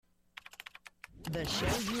The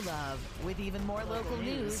show you love, with even more local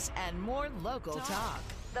news and more local talk.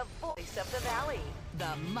 The voice of the Valley.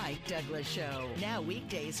 The Mike Douglas Show. Now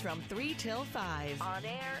weekdays from 3 till 5. On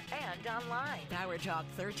air and online. Power Talk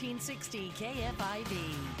 1360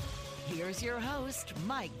 KFIV. Here's your host,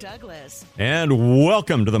 Mike Douglas. And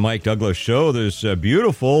welcome to the Mike Douglas Show this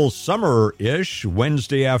beautiful summer-ish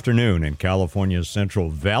Wednesday afternoon in California's Central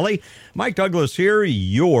Valley. Mike Douglas here,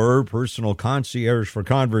 your personal concierge for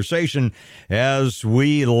conversation, as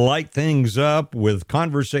we light things up with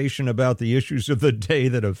conversation about the issues of the day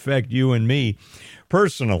that affect you and me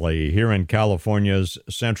personally here in California's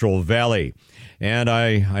Central Valley. And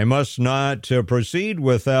I must not proceed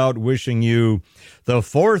without wishing you the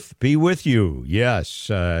fourth be with you. Yes,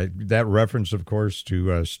 that reference, of course,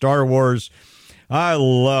 to Star Wars. I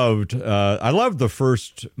loved the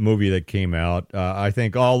first movie that came out. I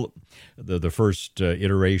think all the first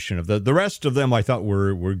iteration of the rest of them I thought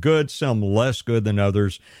were good, some less good than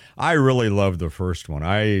others. I really loved the first one.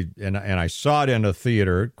 I saw it in a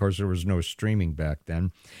theater. Of course, there was no streaming back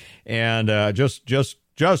then, and just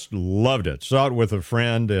loved it. Saw it with a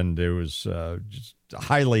friend, and it was just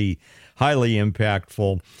highly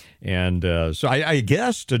impactful. And so I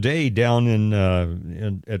guess today down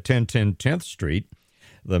at 1010 10th Street,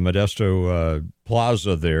 the Modesto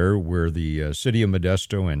Plaza there, where the City of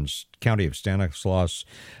Modesto and County of Stanislaus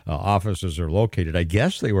offices are located, I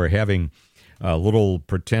guess they were having little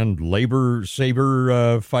pretend labor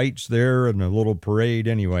saber fights there and a little parade.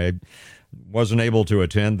 Anyway, wasn't able to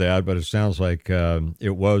attend that, but it sounds like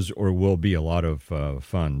it was or will be a lot of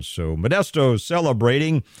fun. So Modesto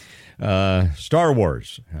celebrating Star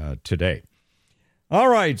Wars today. All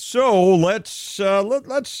right, so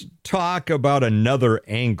let's talk about another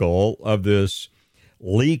angle of this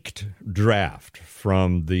leaked draft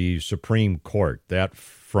from the Supreme Court. That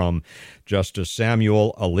from Justice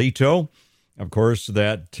Samuel Alito. Of course,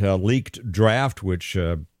 that leaked draft, which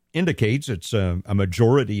indicates it's a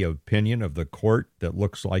majority opinion of the court that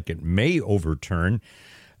looks like it may overturn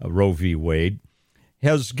Roe v. Wade,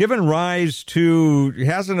 has given rise to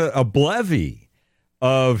a bevy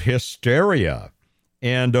of hysteria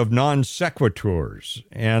and of non sequiturs.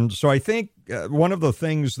 And so I think one of the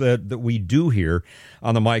things that we do here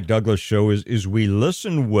on the Mike Douglas Show is we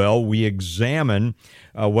listen well, we examine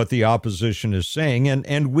what the opposition is saying,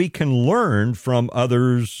 and we can learn from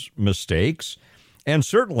others' mistakes, and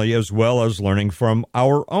certainly as well as learning from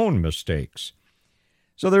our own mistakes.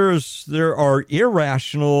 So there are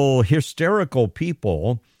irrational, hysterical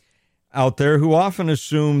people out there who often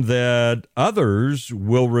assume that others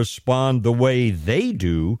will respond the way they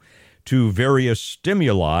do to various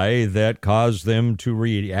stimuli that cause them to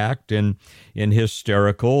react in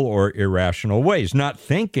hysterical or irrational ways, not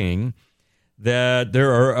thinking that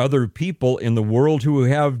there are other people in the world who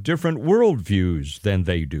have different worldviews than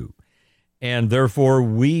they do. And therefore,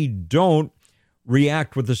 we don't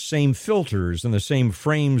react with the same filters and the same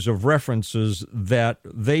frames of references that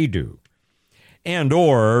they do. And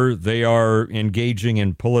or they are engaging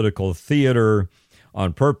in political theater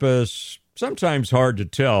on purpose. Sometimes hard to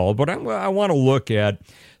tell, but I want to look at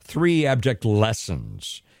three abject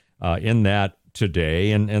lessons in that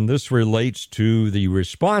today. And this relates to the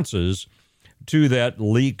responses to that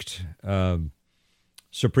leaked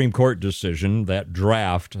Supreme Court decision, that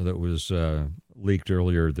draft that was leaked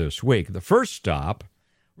earlier this week. The first stop,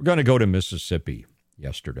 we're going to go to Mississippi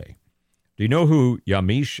yesterday. Do you know who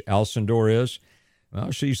Yamiche Alcindor is?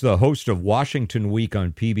 Well, she's the host of Washington Week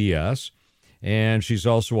on PBS, and she's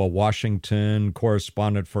also a Washington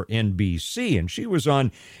correspondent for NBC. And she was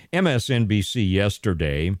on MSNBC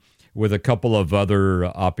yesterday with a couple of other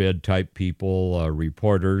op-ed type people,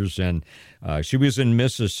 reporters, and she was in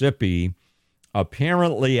Mississippi,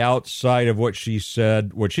 apparently outside of what she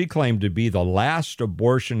claimed to be the last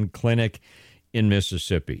abortion clinic in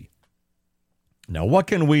Mississippi. Now, what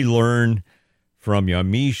can we learn from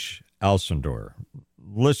Yamiche Alcindor?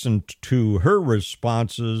 Listen to her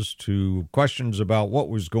responses to questions about what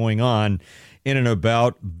was going on in and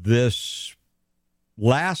about this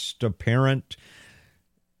last apparent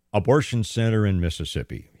abortion center in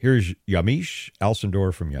Mississippi. Here's Yamiche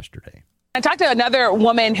Alcindor from yesterday. I talked to another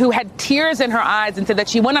woman who had tears in her eyes and said that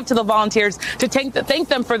she went up to the volunteers to thank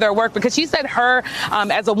them for their work, because she said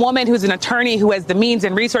as a woman who's an attorney who has the means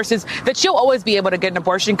and resources, that she'll always be able to get an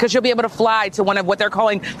abortion because she'll be able to fly to one of what they're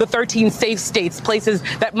calling the 13 safe states, places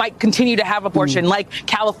that might continue to have abortion, like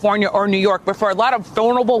California or New York. But for a lot of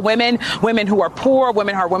vulnerable women who are poor,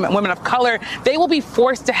 women of color, they will be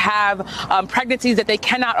forced to have pregnancies that they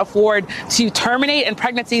cannot afford to terminate, and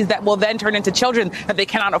pregnancies that will then turn into children that they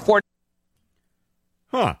cannot afford.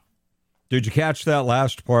 Huh. Did you catch that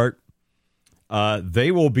last part?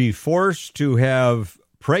 They will be forced to have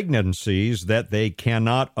pregnancies that they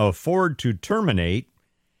cannot afford to terminate,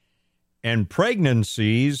 and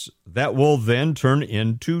pregnancies that will then turn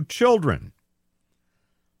into children.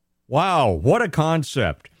 Wow, what a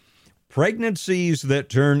concept. Pregnancies that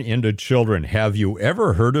turn into children. Have you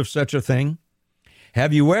ever heard of such a thing?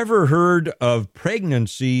 Have you ever heard of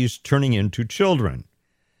pregnancies turning into children?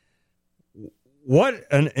 What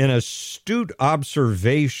an astute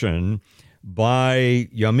observation by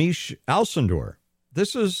Yamiche Alcindor.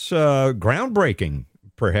 This is groundbreaking,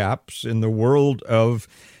 perhaps, in the world of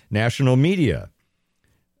national media.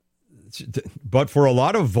 But for a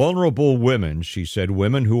lot of vulnerable women, she said,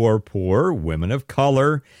 women who are poor, women of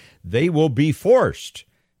color, they will be forced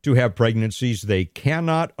to have pregnancies they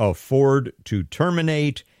cannot afford to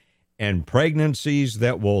terminate, and pregnancies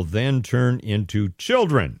that will then turn into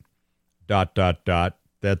children, ...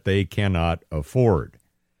 that they cannot afford.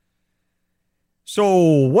 So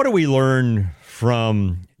what do we learn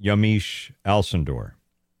from Yamiche Alcindor?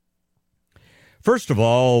 First of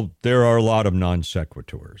all, there are a lot of non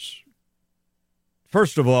sequiturs.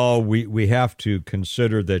 First of all, we have to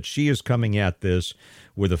consider that she is coming at this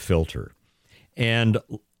with a filter. And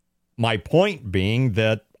my point being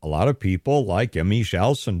that a lot of people like Yamiche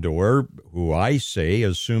Alcindor, who I say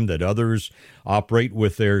assume that others operate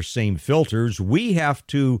with their same filters, we have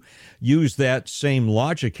to use that same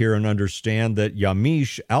logic here and understand that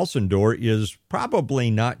Yamiche Alcindor is probably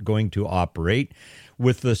not going to operate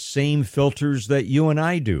with the same filters that you and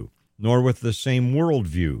I do, nor with the same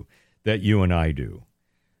worldview that you and I do.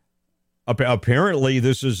 Apparently,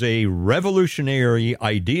 this is a revolutionary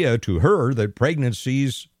idea to her that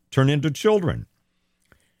pregnancies turn into children.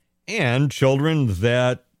 And children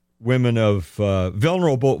that women of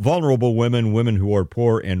vulnerable women, women who are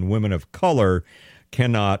poor, and women of color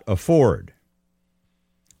cannot afford.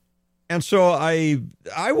 And so I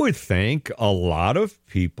would think a lot of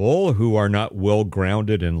people who are not well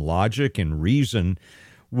grounded in logic and reason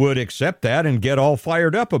would accept that and get all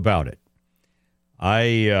fired up about it.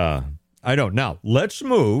 I don't. Now let's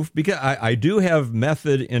move, because I do have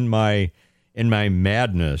method in my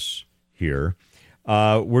madness here.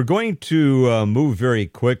 We're going to move very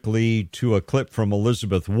quickly to a clip from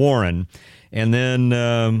Elizabeth Warren, and then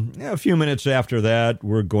a few minutes after that,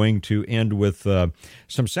 we're going to end with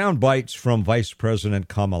some sound bites from Vice President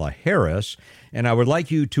Kamala Harris. And I would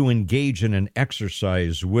like you to engage in an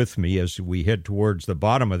exercise with me as we head towards the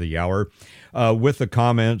bottom of the hour with the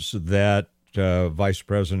comments that Vice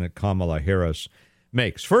President Kamala Harris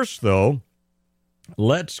makes. First, though,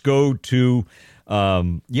 let's go to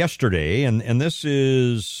yesterday, and this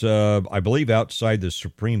is, I believe, outside the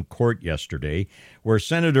Supreme Court yesterday, where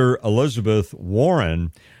Senator Elizabeth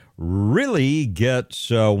Warren really gets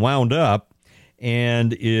wound up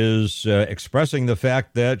and is expressing the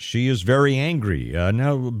fact that she is very angry.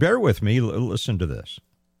 Now, bear with me. Listen to this.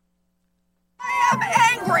 I am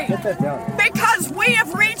angry because we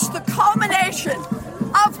have reached the culmination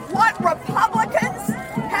of what Republicans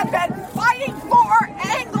have been fighting for,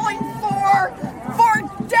 angling for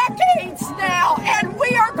decades now, and we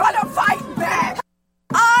are going to fight back.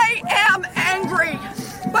 I am angry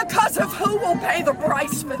because of who will pay the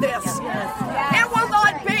price for this. It will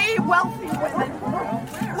not be wealthy women.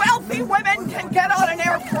 Wealthy women can get on an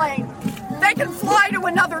airplane. They can fly to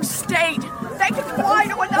another state. They can fly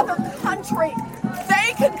to another country.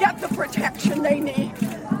 They can get the protection they need.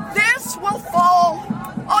 This will fall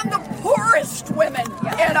on the poorest women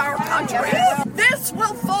in our country. This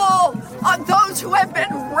will fall on those who have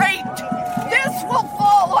been raped. This will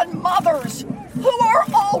fall on mothers who are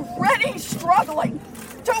already struggling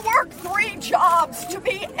to work 3 jobs to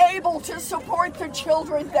be able to support the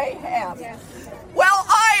children they have. Well,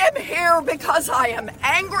 I am here because I am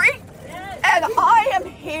angry, and I am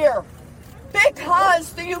here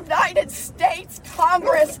because the United States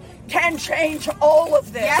Congress can change all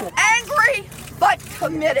of this. Angry, but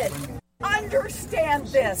committed. Understand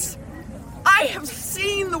this. I have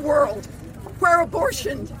seen the world where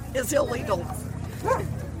abortion is illegal.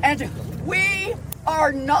 And we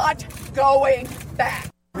are not going back.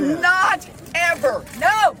 Not ever.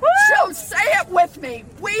 No. So say it with me.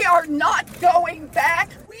 We are not going back.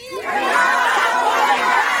 We are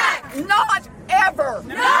not going back. Not ever.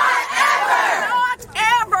 Not ever. Not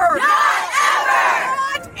ever. Not ever.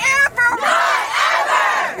 Not ever. Not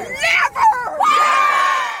ever. Never.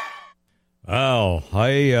 Well,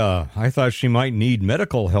 I thought she might need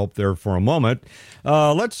medical help there for a moment.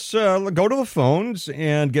 Let's go to the phones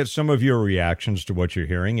and get some of your reactions to what you're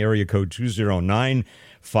hearing. Area code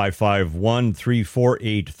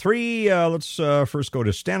 209-551-3483. Let's first go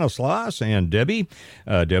to Stanislaus and Debbie.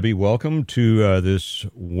 Debbie, welcome to this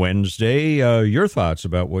Wednesday. Your thoughts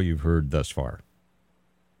about what you've heard thus far?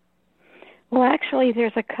 Well, actually,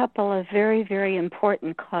 there's a couple of very, very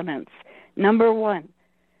important comments. Number one,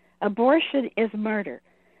 abortion is murder.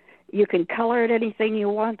 You can color it anything you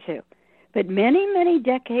want to. But many, many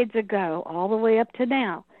decades ago, all the way up to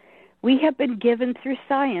now, we have been given through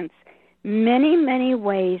science many, many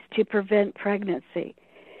ways to prevent pregnancy.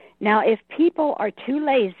 Now, if people are too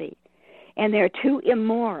lazy and they're too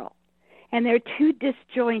immoral and they're too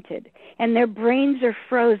disjointed and their brains are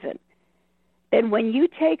frozen, then when you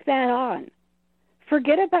take that on,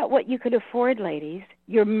 forget about what you could afford, ladies.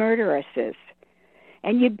 You're murderesses.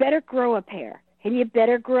 And you better grow a pair. And you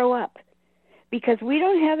better grow up. Because we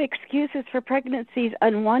don't have excuses for pregnancies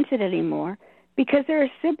unwanted anymore, because there are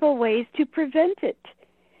simple ways to prevent it.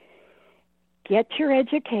 Get your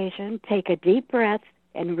education, take a deep breath,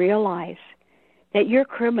 and realize that you're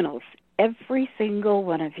criminals, every single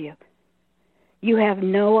one of you. You have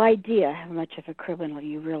no idea how much of a criminal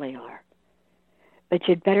you really are. But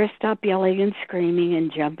you'd better stop yelling and screaming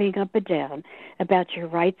and jumping up and down about your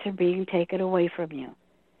rights are being taken away from you.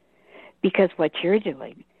 Because what you're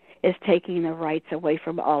doing is taking the rights away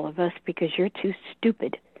from all of us because you're too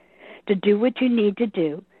stupid to do what you need to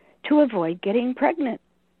do to avoid getting pregnant.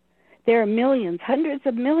 There are millions, hundreds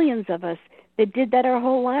of millions of us that did that our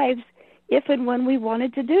whole lives if and when we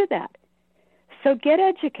wanted to do that. So get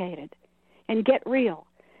educated and get real,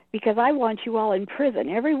 because I want you all in prison.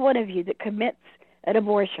 Every one of you that commits an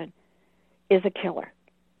abortion is a killer.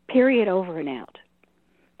 Period, over and out.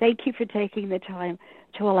 Thank you for taking the time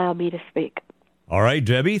to allow me to speak. All right,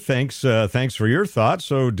 Debbie, thanks for your thoughts.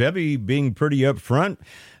 So Debbie being pretty upfront,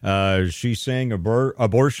 she's saying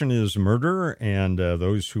abortion is murder, and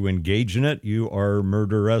those who engage in it, you are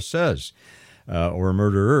murderesses, or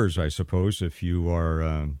murderers, I suppose, if you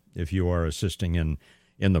are assisting in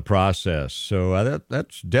the process. So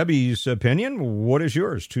that's Debbie's opinion. What is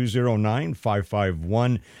yours?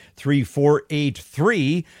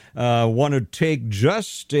 209-551-3483. Want to take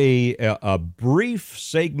just a brief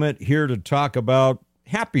segment here to talk about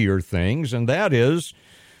happier things, and that is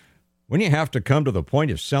when you have to come to the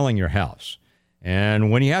point of selling your house.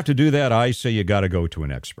 And when you have to do that, I say you got to go to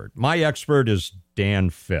an expert. My expert is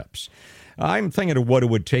Dan Phipps. I'm thinking of what it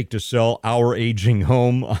would take to sell our aging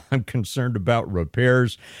home. I'm concerned about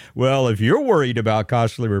repairs. Well, if you're worried about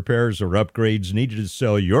costly repairs or upgrades needed to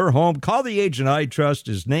sell your home, call the agent I trust.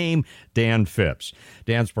 His name, Dan Phipps.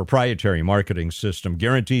 Dan's proprietary marketing system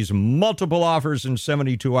guarantees multiple offers in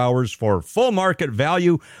 72 hours for full market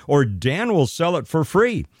value, or Dan will sell it for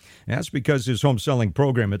free. That's because his home selling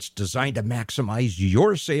program, it's designed to maximize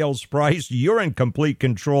your sales price. You're in complete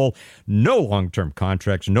control. No long-term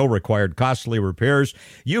contracts, no required costly repairs.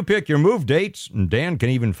 You pick your move dates, and Dan can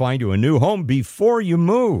even find you a new home before you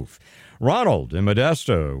move. Ronald in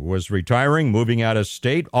Modesto was retiring, moving out of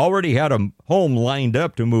state, already had a home lined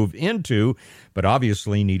up to move into, but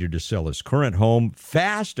obviously needed to sell his current home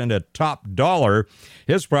fast and at top dollar.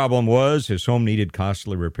 His problem was his home needed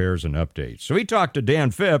costly repairs and updates. So he talked to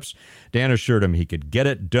Dan Phipps. Dan assured him he could get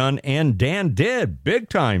it done, and Dan did. Big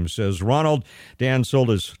time, says Ronald. Dan sold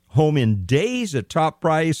his home in days at top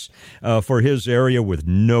price for his area with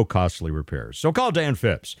no costly repairs. So call Dan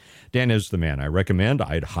Phipps. Dan is the man I recommend.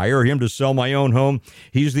 I'd hire him to sell my own home.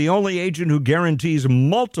 He's the only agent who guarantees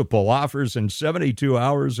multiple offers in 72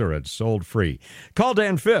 hours or it's sold free. Call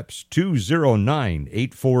Dan Phipps,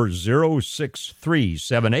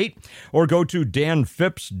 209-840-6378, or go to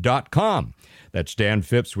danphipps.com. That's Dan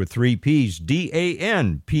Phipps with 3 P's,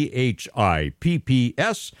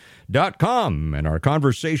 DANPHIPPS.com. And our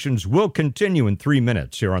conversations will continue in 3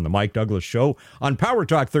 minutes here on The Mike Douglas Show on Power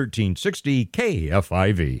Talk 1360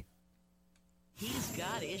 KFIV. He's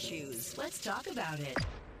got issues. Let's talk about it.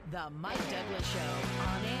 The Mike Douglas Show,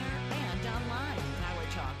 on air and online. Power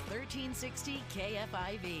Talk 1360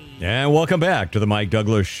 KFIV. And welcome back to the Mike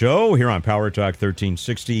Douglas Show here on Power Talk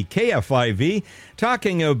 1360 KFIV,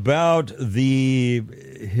 talking about the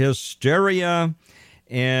hysteria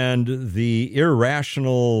and the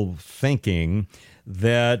irrational thinking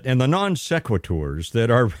that, and the non sequiturs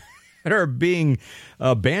that are being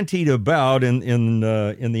bantied about in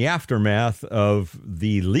the aftermath of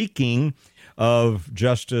the leaking of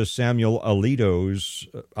Justice Samuel Alito's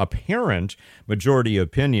apparent majority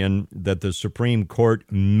opinion that the Supreme Court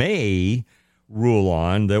may rule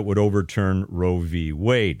on that would overturn Roe v.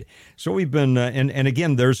 Wade. So we've been, and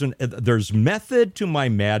again, there's method to my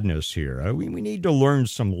madness here. We need to learn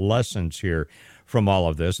some lessons here from all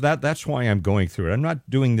of this. That's why I'm going through it. I'm not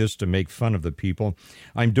doing this to make fun of the people.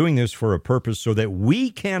 I'm doing this for a purpose so that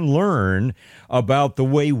we can learn about the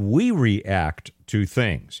way we react to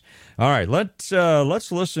things. All right, let's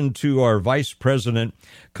listen to our Vice President,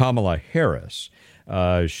 Kamala Harris.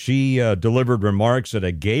 She delivered remarks at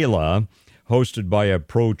a gala hosted by a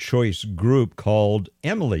pro-choice group called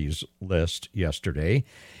Emily's List yesterday.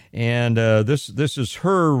 And this is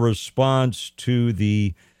her response to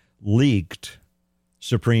the leaked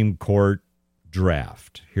Supreme Court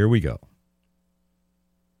draft. Here we go.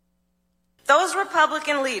 Those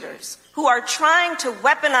Republican leaders who are trying to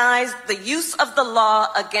weaponize the use of the law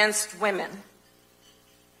against women,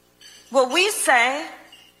 will we say,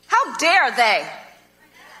 how dare they?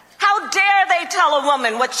 How dare they tell a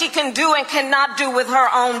woman what she can do and cannot do with her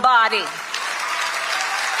own body?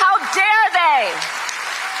 How dare they?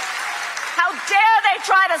 How dare they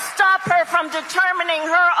try to stop her from determining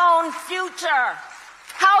her own future?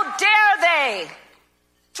 How dare they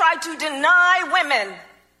try to deny women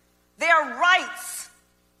their rights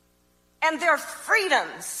and their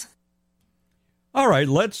freedoms? All right,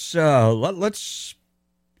 let's do a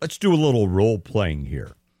little role playing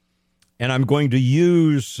here. And I'm going to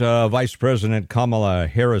use Vice President Kamala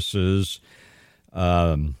Harris's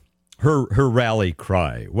her rally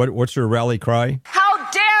cry. What's her rally cry? How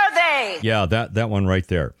dare they? Yeah, that one right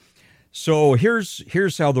there. So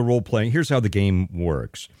here's how the role playing. Here's how the game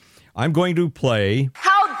works. I'm going to play.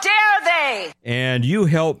 How dare they? And you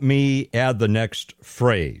help me add the next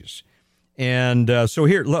phrase. And so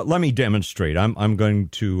here, let me demonstrate. I'm going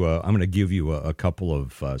to give you a couple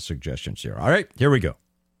of suggestions here. All right, here we go.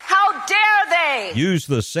 How dare they? Use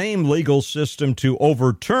the same legal system to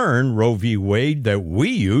overturn Roe v. Wade that we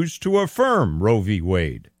use to affirm Roe v.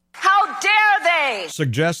 Wade. How dare they?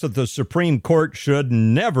 Suggest that the Supreme Court should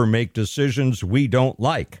never make decisions we don't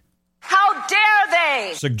like. How dare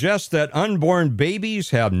they? Suggest that unborn babies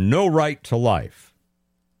have no right to life.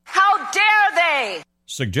 How dare they?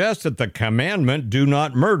 Suggest that the commandment "do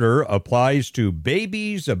not murder" applies to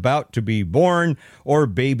babies about to be born or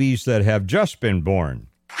babies that have just been born.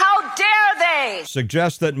 How dare they?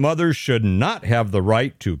 Suggest that mothers should not have the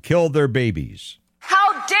right to kill their babies.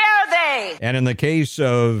 How dare they? And in the case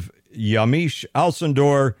of Yamiche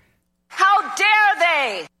Alcindor, how dare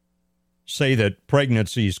they? Say that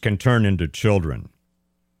pregnancies can turn into children.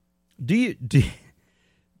 Do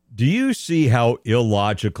you see how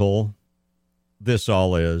illogical this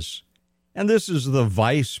all is? And this is the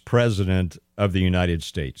Vice President of the United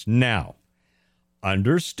States. Now,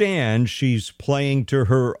 understand she's playing to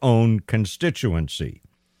her own constituency.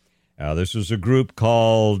 This is a group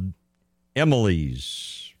called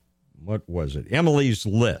Emily's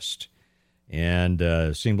List.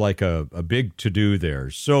 And seemed like a big to-do there.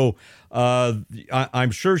 So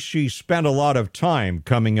I'm sure she spent a lot of time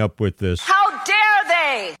coming up with this. How dare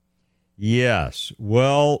they? Yes.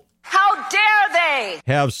 Well, how dare they?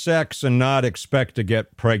 Have sex and not expect to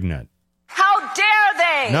get pregnant. How dare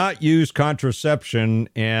they? Not use contraception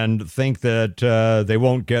and think that they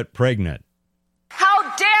won't get pregnant. How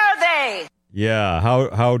dare they? Yeah,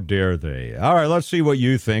 how dare they? All right, let's see what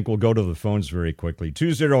you think. We'll go to the phones very quickly.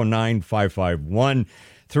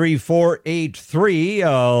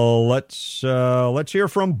 209-551-3483. Let's hear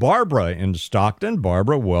from Barbara in Stockton.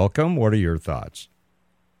 Barbara, welcome. What are your thoughts?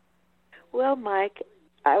 Well, Mike,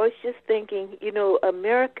 I was just thinking,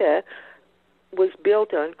 America was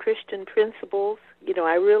built on Christian principles.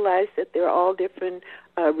 I realize that there are all different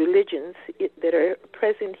religions that are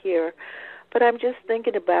present here. But I'm just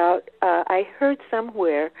thinking about, I heard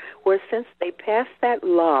somewhere where since they passed that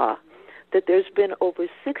law, that there's been over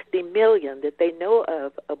 60 million that they know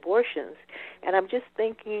of abortions. And I'm just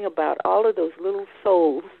thinking about all of those little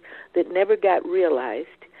souls that never got realized.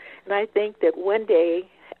 And I think that one day,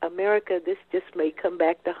 America, this just may come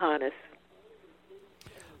back to haunt us.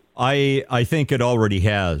 I think it already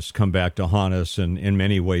has come back to haunt us in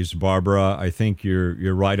many ways, Barbara. I think you're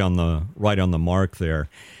right on the mark there.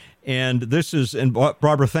 And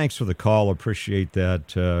Barbara, thanks for the call. Appreciate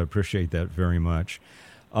that very much.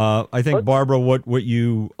 I think, Barbara, what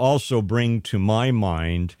you also bring to my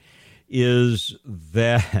mind is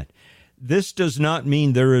that this does not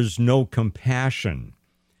mean there is no compassion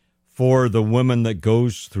for the woman that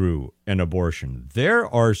goes through an abortion. There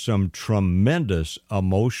are some tremendous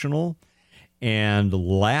emotional and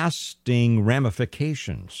lasting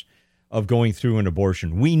ramifications of going through an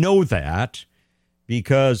abortion. We know that,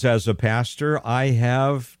 because as a pastor, I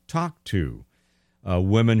have talked to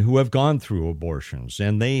women who have gone through abortions,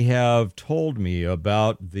 and they have told me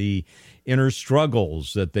about the inner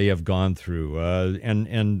struggles that they have gone through.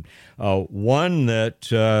 And one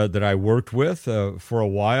that I worked with for a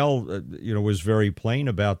while, was very plain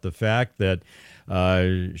about the fact that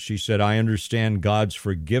she said, "I understand God's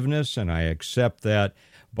forgiveness and I accept that,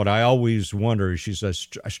 but I always wonder," she says,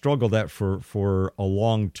 "I struggled that for a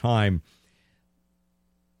long time,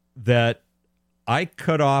 that I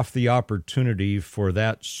cut off the opportunity for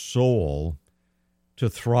that soul to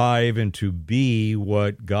thrive and to be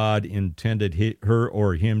what God intended her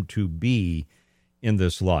or him to be in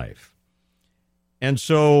this life." And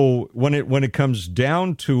so when it comes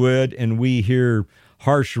down to it and we hear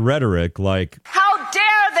harsh rhetoric like, "How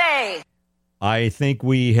dare they?" I think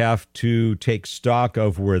we have to take stock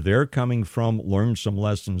of where they're coming from, learn some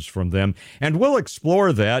lessons from them, and we'll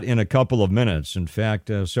explore that in a couple of minutes. In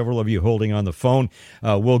fact, several of you holding on the phone,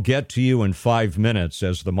 we'll get to you in 5 minutes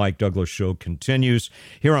as the Mike Douglas Show continues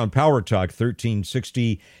here on Power Talk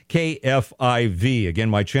 1360 KFIV.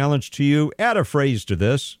 Again, my challenge to you, add a phrase to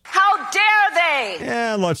this. "How dare they?"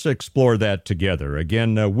 And let's explore that together.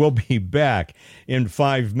 Again, we'll be back in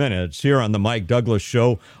 5 minutes here on the Mike Douglas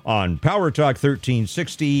Show on Power Talk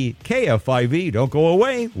 1360 KFIV. Don't go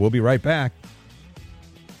away. We'll be right back.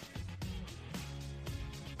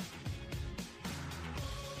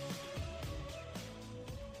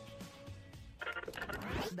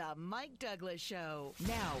 The Mike Douglas Show,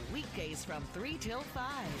 now weekdays from 3 till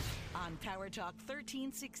 5 on Power Talk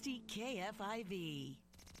 1360 KFIV.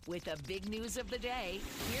 With the big news of the day,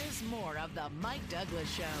 here's more of the Mike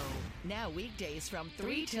Douglas Show. Now weekdays from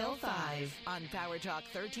 3 till 5 on Power Talk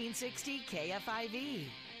 1360 KFIV.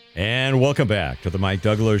 And welcome back to the Mike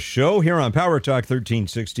Douglas Show here on Power Talk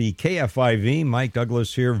 1360 KFIV. Mike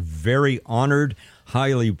Douglas here, very honored,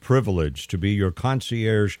 highly privileged to be your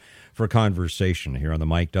concierge for conversation here on the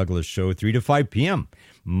Mike Douglas Show, 3 to 5 p.m.,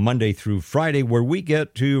 Monday through Friday, where we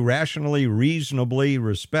get to rationally, reasonably,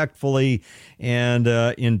 respectfully, and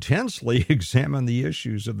intensely examine the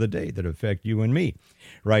issues of the day that affect you and me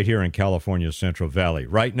right here in California's Central Valley.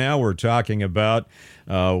 Right now, we're talking about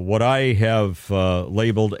what I have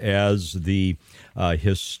labeled as the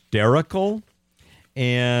hysterical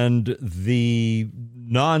and the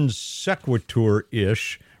non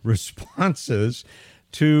sequitur-ish responses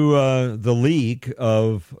to the leak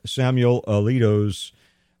of Samuel Alito's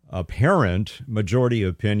apparent majority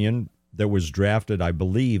opinion that was drafted, I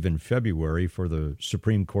believe, in February for the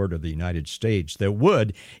Supreme Court of the United States that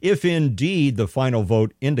would, if indeed the final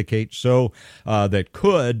vote indicates so, that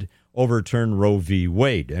could overturn Roe v.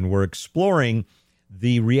 Wade. And we're exploring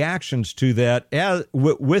the reactions to that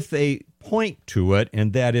with a point to it,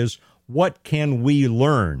 and that is, what can we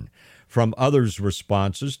learn from others'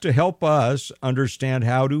 responses to help us understand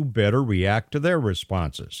how to better react to their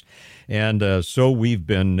responses? And so we've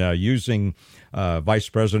been using Vice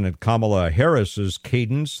President Kamala Harris's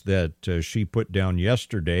cadence that she put down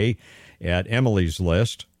yesterday at Emily's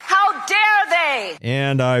List. "How dare they?"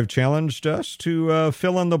 And I've challenged us to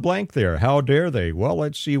fill in the blank there. How dare they? Well,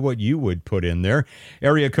 let's see what you would put in there.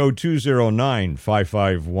 Area code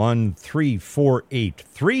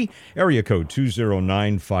 209-551-3483. Area code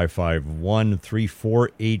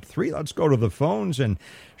 209-551-3483. Let's go to the phones. And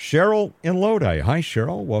Cheryl in Lodi. Hi,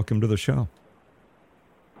 Cheryl. Welcome to the show.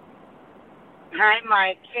 Hi,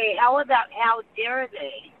 Mike. Hey, how about how dare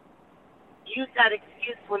they use that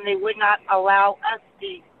excuse when they would not allow us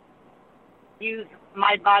to use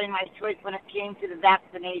my body, my choice when it came to the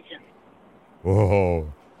vaccination?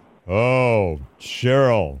 Oh,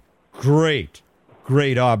 Cheryl, great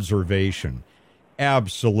observation.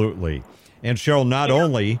 Absolutely. And Cheryl, not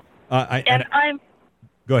only...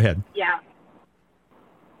 Go ahead. Yeah.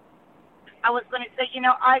 I was going to say,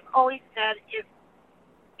 I've always said if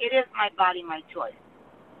it is my body, my choice.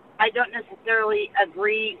 I don't necessarily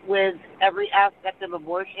agree with every aspect of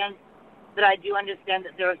abortion, but I do understand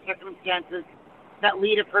that there are circumstances that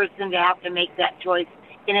lead a person to have to make that choice,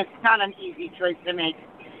 and it's not an easy choice to make.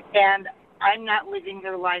 And I'm not living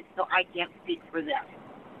their life, so I can't speak for them.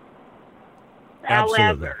 Absolutely.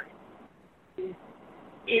 However,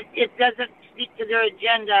 it doesn't speak to their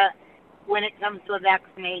agenda when it comes to a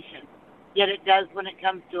vaccination, yet it does when it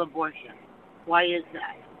comes to abortion. Why is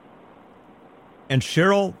that? And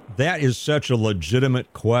Cheryl, that is such a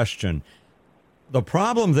legitimate question. The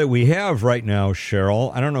problem that we have right now,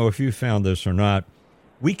 Cheryl, I don't know if you found this or not,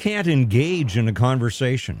 we can't engage in a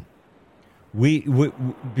conversation.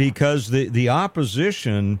 Because the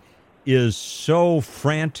opposition is so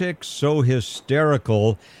frantic, so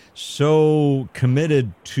hysterical, so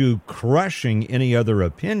committed to crushing any other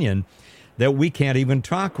opinion that we can't even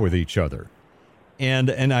talk with each other.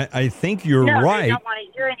 And I think you're no, right. They don't want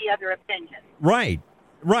to hear any other opinion. Right,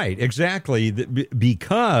 exactly.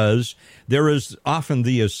 Because there is often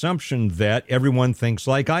the assumption that everyone thinks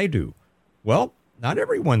like I do. Well, not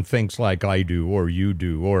everyone thinks like I do, or you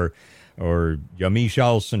do, or Yamiche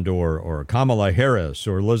Alcindor, or Kamala Harris,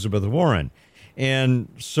 or Elizabeth Warren. And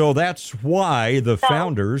so that's why the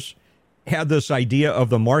founders had this idea of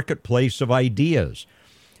the marketplace of ideas.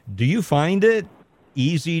 Do you find it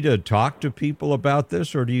easy to talk to people about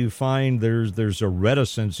this, or do you find there's a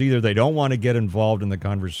reticence? Either they don't want to get involved in the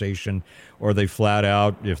conversation, or they flat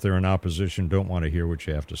out, if they're in opposition, don't want to hear what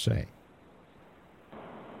you have to say?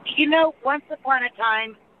 You know, once upon a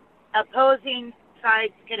time, opposing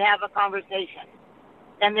sides could have a conversation,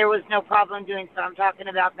 and there was no problem doing so. I'm talking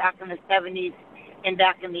about back in the 70s and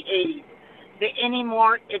back in the 80s. But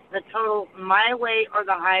anymore, it's the total my way or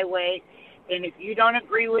the highway. And if you don't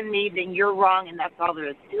agree with me, then you're wrong, and that's all there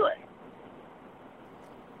is to it.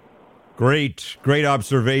 Great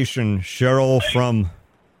observation, Cheryl, from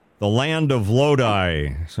the land of Lodi,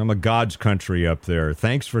 some of God's country up there.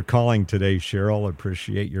 Thanks for calling today, Cheryl.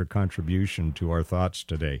 Appreciate your contribution to our thoughts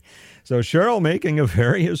today. So Cheryl making a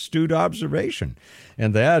very astute observation,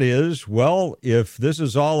 and that is, well, if this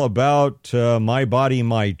is all about my body,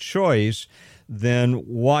 my choice, then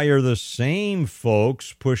why are the same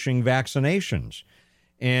folks pushing vaccinations?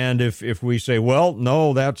 And if we say, well,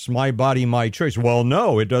 no, that's my body, my choice. Well,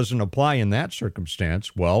 no, it doesn't apply in that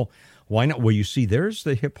circumstance. Well, why not? Well, you see, there's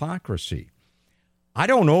the hypocrisy. I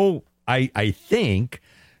don't know. I think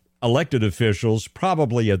elected officials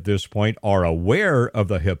probably at this point are aware of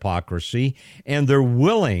the hypocrisy, and they're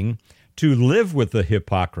willing to live with the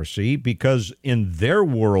hypocrisy because in their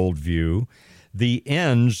worldview, the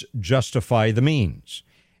ends justify the means.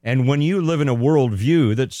 And when you live in a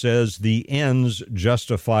worldview that says the ends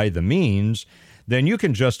justify the means, then you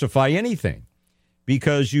can justify anything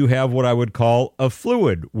because you have what I would call a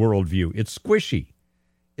fluid worldview. It's squishy.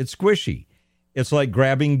 It's like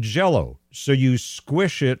grabbing Jell-O. So you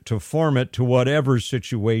squish it to form it to whatever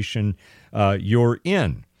situation you're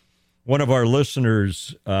in. One of our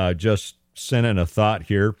listeners just sent in a thought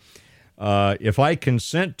here. If I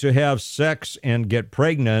consent to have sex and get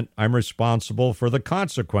pregnant, I'm responsible for the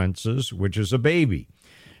consequences, which is a baby.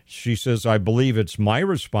 She says, I believe it's my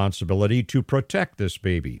responsibility to protect this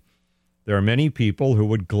baby. There are many people who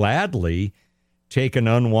would gladly take an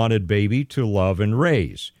unwanted baby to love and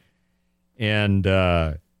raise. And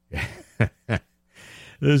this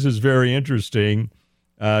is very interesting.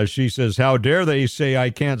 She says, how dare they say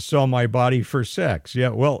I can't sell my body for sex? Yeah,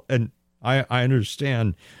 well, and I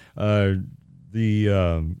understand what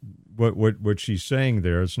she's saying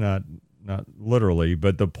there. It's not literally,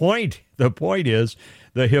 but the point is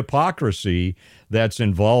the hypocrisy that's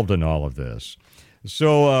involved in all of this.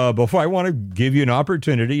 So before I want to give you an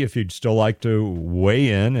opportunity, if you'd still like to weigh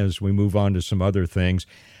in as we move on to some other things,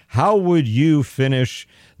 how would you finish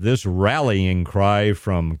this rallying cry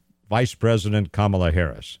from Vice President Kamala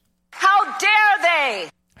Harris? How dare they?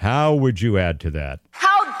 How would you add to that?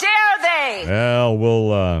 How dare they? Well,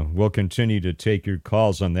 we'll continue to take your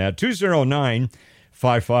calls on that.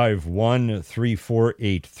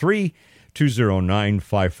 209-551-3483.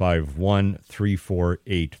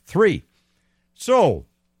 209-551-3483. So,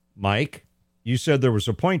 Mike, you said there was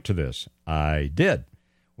a point to this. I did.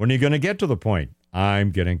 When are you going to get to the point? I'm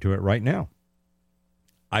getting to it right now.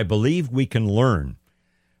 I believe we can learn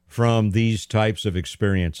from these types of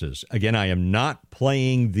experiences. Again, I am not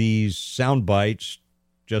playing these sound bites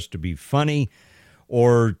just to be funny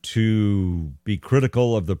or to be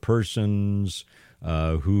critical of the persons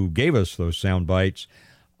who gave us those sound bites.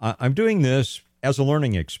 I'm doing this as a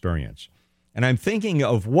learning experience. And I'm thinking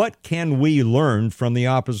of what can we learn from the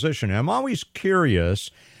opposition. And I'm always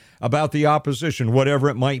curious about the opposition, whatever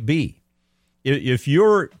it might be. If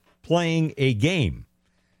you're playing a game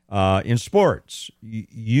in sports,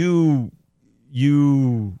 you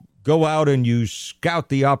go out and you scout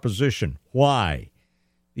the opposition. Why?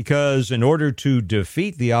 Because in order to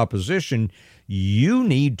defeat the opposition, you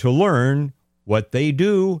need to learn what they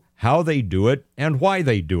do, how they do it, and why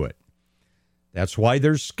they do it. That's why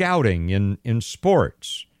there's scouting in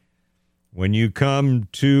sports. When you come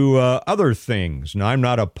to other things, now I'm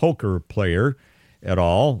not a poker player at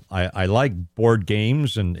all. I like board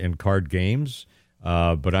games and card games,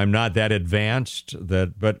 but I'm not that advanced.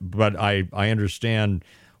 But I understand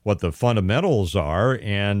what the fundamentals are.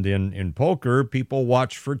 And in poker, people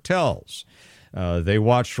watch for tells. They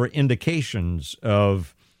watch for indications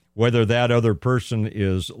of whether that other person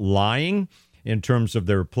is lying in terms of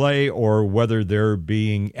their play or whether they're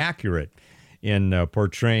being accurate in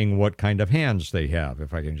portraying what kind of hands they have,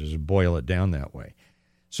 if I can just boil it down that way.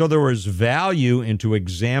 So there was value into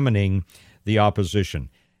examining the opposition.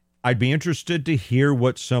 I'd be interested to hear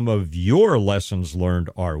what some of your lessons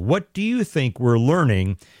learned are. What do you think we're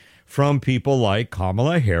learning from people like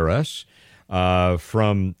Kamala Harris,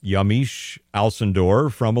 from Yamiche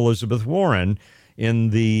Alcindor, from Elizabeth Warren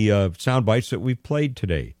in the sound bites that we've played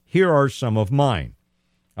today? Here are some of mine.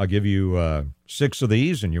 I'll give you 6 of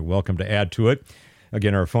these, and you're welcome to add to it.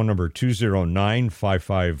 Again, our phone number,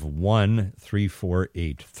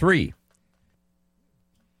 209-551-3483.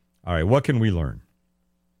 All right, what can we learn?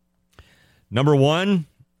 Number 1,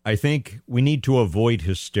 I think we need to avoid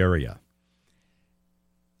hysteria.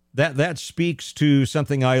 That speaks to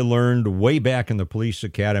something I learned way back in the police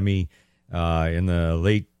academy in the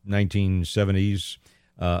late 1970s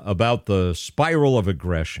about the spiral of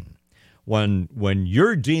aggression. When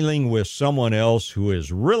you're dealing with someone else who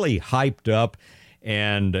is really hyped up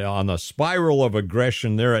and on the spiral of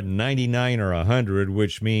aggression, they're at 99 or 100,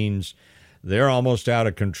 which means they're almost out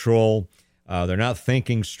of control. They're not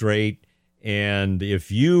thinking straight. And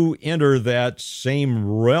if you enter that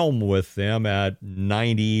same realm with them at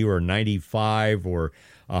 90 or 95 or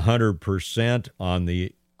 100% on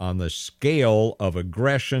the scale of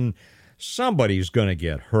aggression, somebody's going to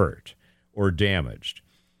get hurt or damaged.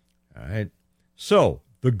 All right. So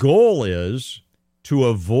the goal is to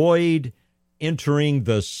avoid entering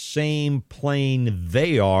the same plane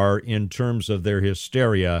they are in terms of their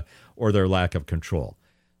hysteria or their lack of control.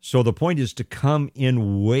 So the point is to come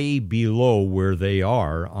in way below where they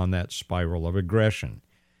are on that spiral of aggression.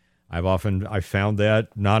 I've found that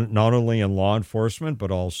not only in law enforcement, but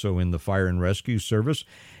also in the fire and rescue service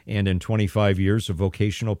and in 25 years of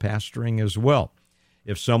vocational pastoring as well.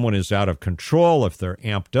 If someone is out of control, if they're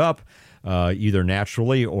amped up, either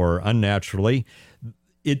naturally or unnaturally,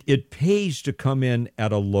 it pays to come in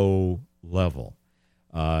at a low level,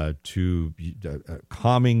 to a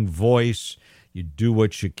calming voice. You do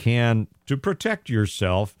what you can to protect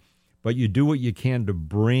yourself, but you do what you can to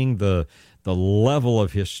bring the level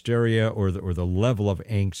of hysteria or the level of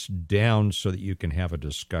angst down so that you can have a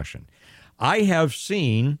discussion. I have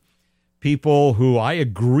seen people who I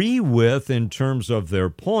agree with in terms of their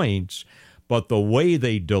points, but the way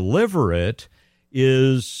they deliver it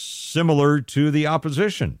is similar to the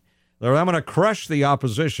opposition. I'm going to crush the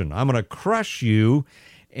opposition. I'm going to crush you,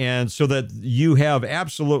 and so that you have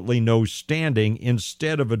absolutely no standing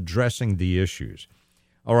instead of addressing the issues.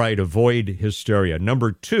 All right, avoid hysteria.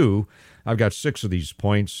 Number 2, I've got 6 of these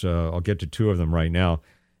points. I'll get to 2 of them right now.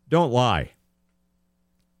 Don't lie.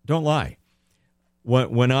 Don't lie.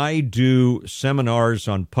 When I do seminars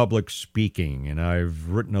on public speaking, and I've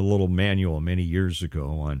written a little manual many years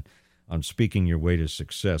ago on speaking your way to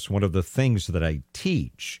success, one of the things that I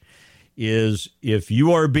teach is if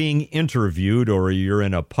you are being interviewed or you're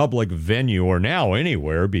in a public venue or now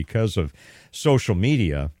anywhere because of social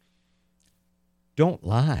media, don't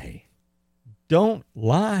lie. Don't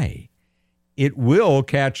lie. It will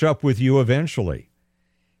catch up with you eventually.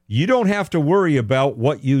 You don't have to worry about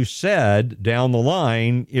what you said down the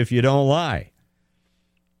line if you don't lie.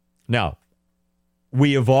 Now,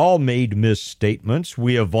 we have all made misstatements.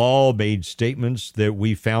 We have all made statements that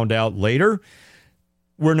we found out later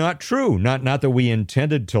were not true. Not that we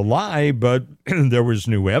intended to lie, but there was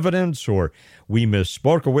new evidence or we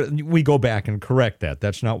misspoke. Or we go back and correct that.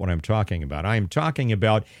 That's not what I'm talking about. I'm talking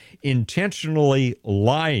about intentionally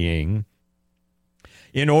lying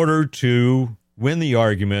in order to win the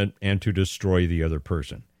argument and to destroy the other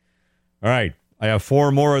person. All right, I have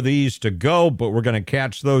 4 more of these to go, but we're going to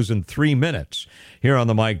catch those in 3 minutes here on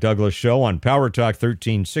the Mike Douglas Show on Power Talk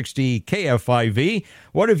 1360 KFIV.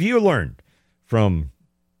 What have you learned from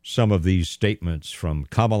some of these statements from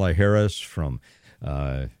Kamala Harris, from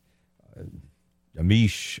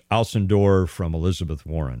Yamiche Alcindor, from Elizabeth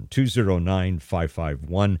Warren?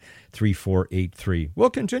 209-551-3483. We'll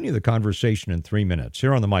continue the conversation in 3 minutes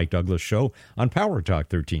here on the Mike Douglas Show on Power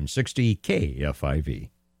Talk 1360 KFIV.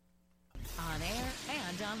 On air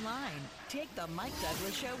and online. Take the Mike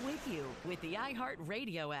Douglas Show with you with the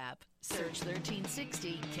iHeartRadio app. Search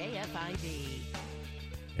 1360 KFIV.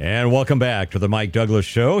 And welcome back to the Mike Douglas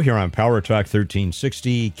Show here on Power Talk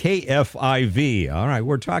 1360 KFIV. All right,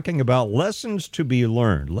 we're talking about lessons to be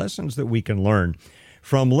learned, lessons that we can learn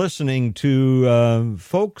from listening to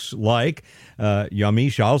folks like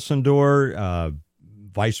Yamiche Alcindor,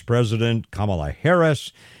 Vice President Kamala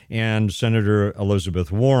Harris, and Senator Elizabeth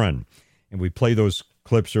Warren. And we played those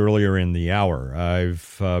clips earlier in the hour.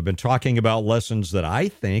 I've been talking about lessons that I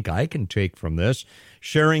think I can take from this.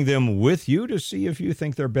 sharing them with you to see if you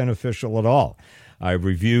think they're beneficial at all. I've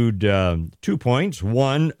reviewed 2 points.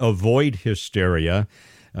 One, avoid hysteria.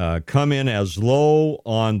 Come in as low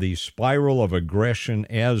on the spiral of aggression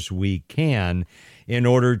as we can in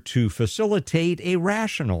order to facilitate a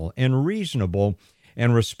rational and reasonable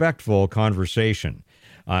and respectful conversation.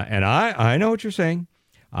 And I know what you're saying.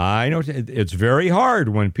 I know it's very hard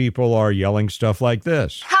when people are yelling stuff like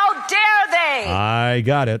this. How dare they? I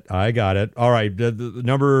got it. All right.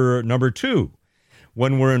 Number 2,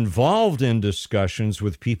 when we're involved in discussions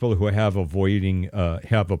with people who have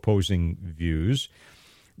opposing views,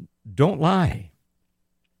 don't lie.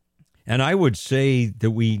 And I would say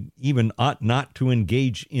that we even ought not to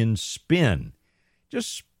engage in spin.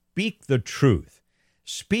 Just speak the truth.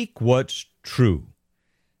 Speak what's true.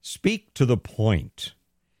 Speak to the point.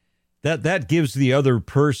 That gives the other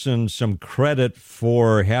person some credit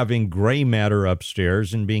for having gray matter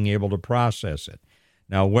upstairs and being able to process it.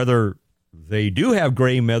 Now, whether they do have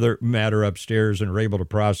gray matter upstairs and are able to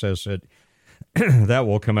process it, that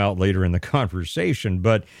will come out later in the conversation,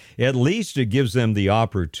 but at least it gives them the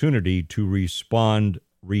opportunity to respond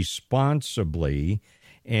responsibly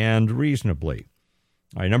and reasonably.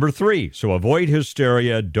 All right, number 3, so avoid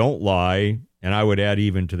hysteria, don't lie, and I would add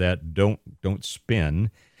even to that, don't spin.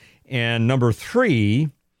 And number 3,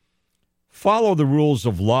 follow the rules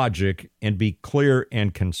of logic and be clear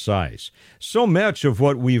and concise. So much of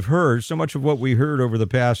what we heard over the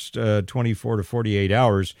past 24 to 48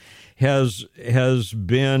 hours has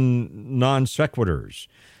been non sequiturs.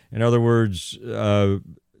 In other words,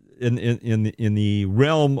 in the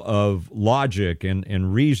realm of logic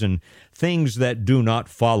and reason, things that do not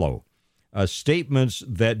follow. Statements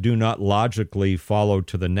that do not logically follow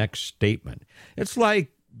to the next statement. It's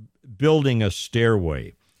like building a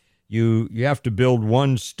stairway. You have to build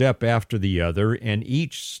one step after the other, and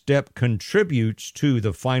each step contributes to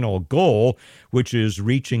the final goal, which is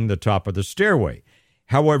reaching the top of the stairway.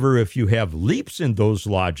 However, if you have leaps in those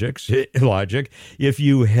logic, if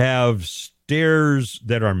you have stairs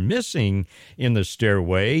that are missing in the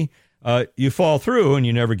stairway, you fall through and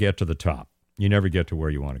you never get to the top. You never get to where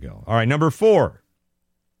you want to go. All right, number 4.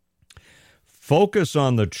 Focus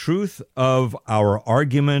on the truth of our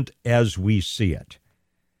argument as we see it.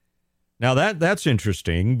 Now, that's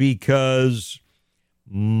interesting because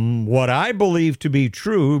what I believe to be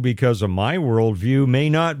true because of my worldview may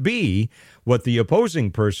not be what the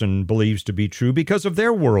opposing person believes to be true because of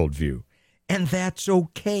their worldview. And that's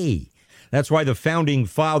okay. That's why the founding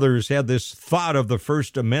fathers had this thought of the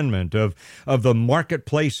First Amendment, of the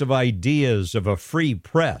marketplace of ideas, of a free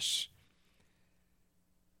press,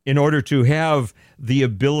 in order to have the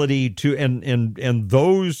ability to, and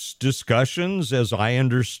those discussions, as I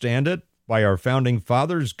understand it, by our founding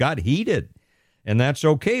fathers got heated. And that's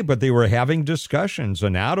okay, but they were having discussions,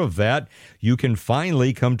 and out of that, you can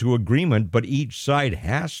finally come to agreement, but each side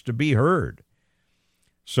has to be heard.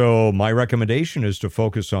 So my recommendation is to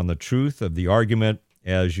focus on the truth of the argument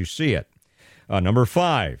as you see it. Number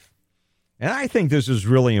 5, and I think this is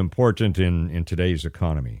really important in today's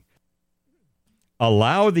economy,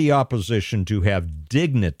 allow the opposition to have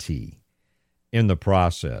dignity in the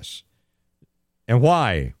process. And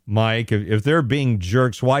why, Mike? If they're being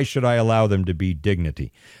jerks, why should I allow them to be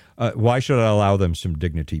dignity? Why should I allow them some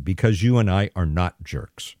dignity? Because you and I are not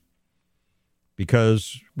jerks.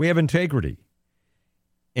 Because we have integrity.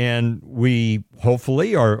 And we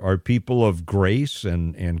hopefully are people of grace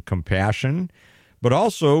and compassion, but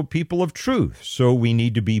also people of truth. So we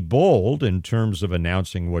need to be bold in terms of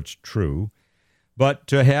announcing what's true, but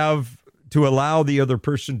to allow the other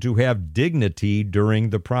person to have dignity during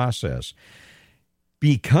the process.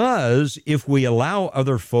 Because if we allow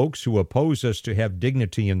other folks who oppose us to have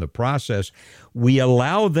dignity in the process, we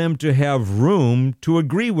allow them to have room to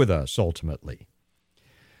agree with us ultimately.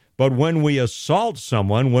 But when we assault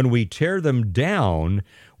someone, when we tear them down,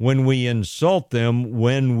 when we insult them,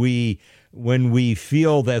 when we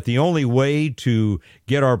feel that the only way to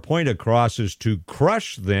get our point across is to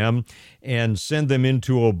crush them and send them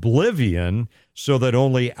into oblivion so that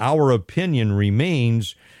only our opinion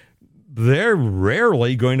remains, they're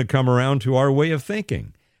rarely going to come around to our way of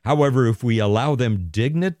thinking. However, if we allow them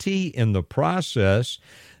dignity in the process,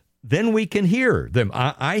 then we can hear them.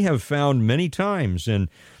 I have found many times in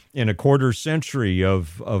a quarter century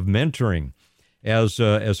of mentoring as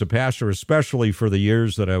a pastor, especially for the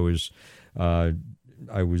years that I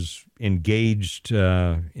was engaged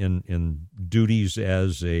in duties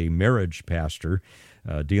as a marriage pastor,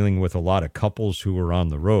 dealing with a lot of couples who were on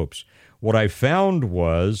the ropes. What I found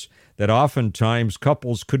was that oftentimes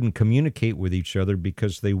couples couldn't communicate with each other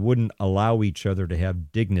because they wouldn't allow each other to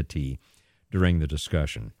have dignity during the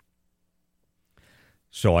discussion.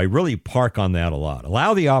 So I really park on that a lot.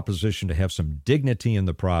 Allow the opposition to have some dignity in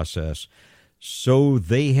the process so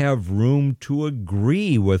they have room to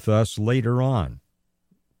agree with us later on.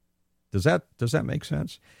 Does that make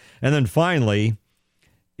sense? And then finally,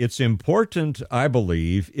 it's important, I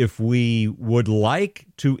believe, if we would like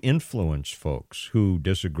to influence folks who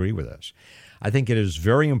disagree with us. I think it is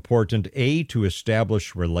very important, A, to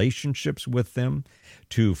establish relationships with them,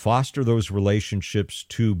 to foster those relationships,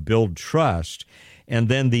 to build trust. And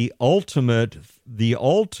then the ultimate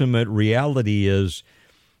reality is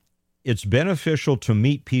it's beneficial to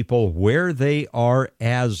meet people where they are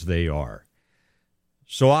as they are.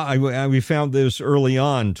 So we found this early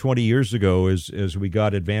on 20 years ago as we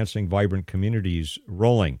got Advancing Vibrant Communities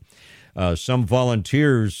rolling. Some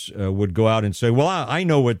volunteers would go out and say, well, I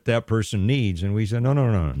know what that person needs. And we said,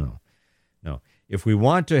 no. If we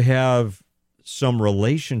want to have some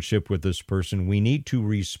relationship with this person, we need to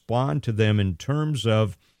respond to them in terms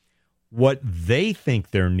of what they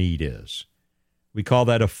think their need is. We call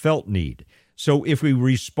that a felt need. So if we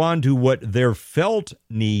respond to what their felt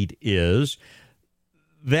need is,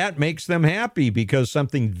 that makes them happy because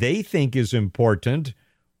something they think is important,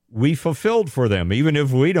 we fulfilled for them, even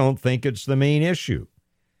if we don't think it's the main issue.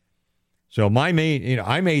 So I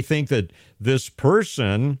may think that this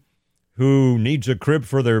person who needs a crib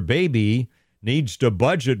for their baby needs to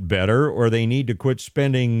budget better, or they need to quit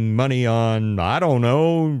spending money on, I don't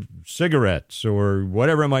know, cigarettes or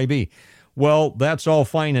whatever it might be. Well, that's all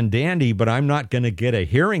fine and dandy, but I'm not going to get a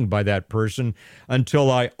hearing by that person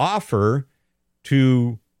until I offer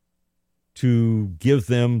to give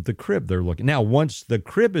them the crib they're looking. Now, once the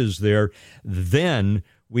crib is there, then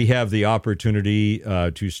we have the opportunity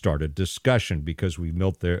to start a discussion because we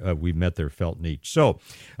met their felt needs. So,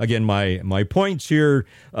 again, my points here: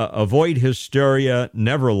 avoid hysteria,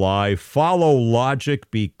 never lie, follow logic,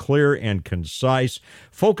 be clear and concise,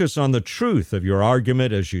 focus on the truth of your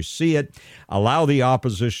argument as you see it, allow the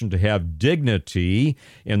opposition to have dignity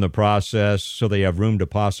in the process so they have room to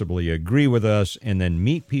possibly agree with us, and then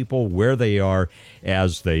meet people where they are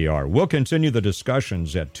as they are. We'll continue the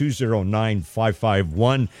discussions at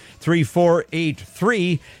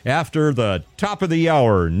 209-551-3483 after the top of the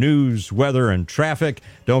hour, news, weather, and traffic.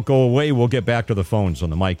 Don't go away. We'll get back to the phones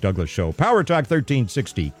on the Mike Douglas Show. Power Talk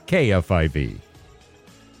 1360 KFIV.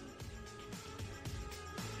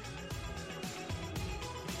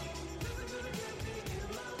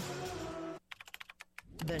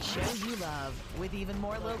 The show you love, with even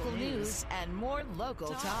more local news and more local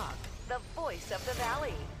talk. The voice of the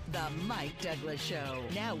Valley. The Mike Douglas Show.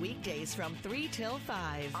 Now weekdays from 3 till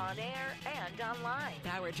 5. On air and online.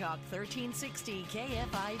 Power Talk 1360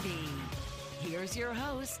 KFIV. Here's your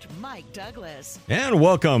host, Mike Douglas. And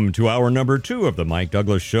welcome to hour number 2 of the Mike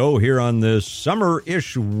Douglas Show here on this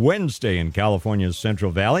summer-ish Wednesday in California's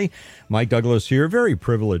Central Valley. Mike Douglas here, very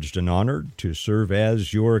privileged and honored to serve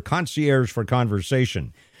as your concierge for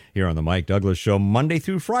conversation here on the Mike Douglas Show, Monday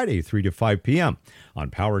through Friday, 3 to 5 p.m.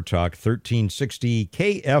 on Power Talk 1360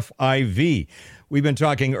 KFIV. We've been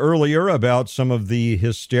talking earlier about some of the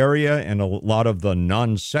hysteria and a lot of the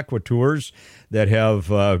non sequiturs that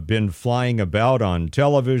have been flying about on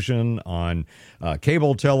television, on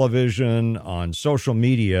cable television, on social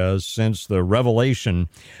media since the revelation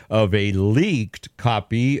of a leaked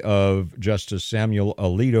copy of Justice Samuel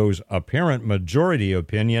Alito's apparent majority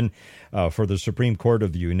opinion for the Supreme Court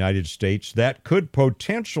of the United States that could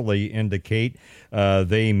potentially indicate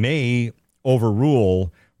they may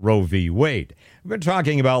overrule Roe v. Wade. We've been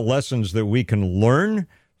talking about lessons that we can learn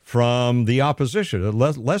from the opposition,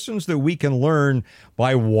 lessons that we can learn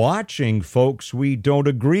by watching folks we don't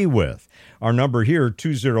agree with. Our number here,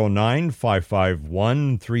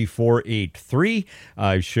 209-551-3483.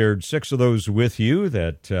 I've shared 6 of those with you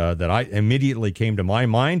that I immediately came to my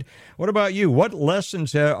mind. What about you? What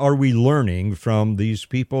lessons are we learning from these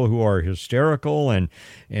people who are hysterical and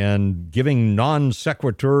giving non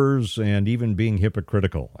sequiturs and even being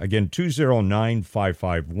hypocritical? Again,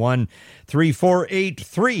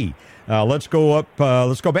 209-551-3483. Let's go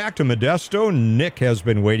back to Modesto. Nick has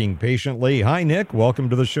been waiting patiently. Hi, Nick. Welcome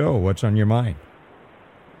to the show. What's on your mind?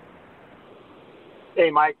 Hey,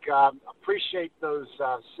 Mike. Appreciate those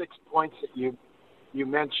 6 points that you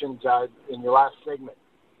mentioned in your last segment.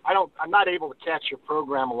 I'm not able to catch your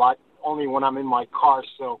program a lot, only when I'm in my car.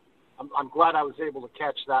 So I'm glad I was able to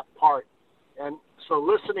catch that part. And so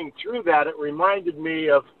listening through that, it reminded me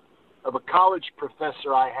of a college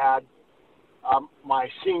professor I had my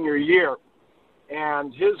senior year.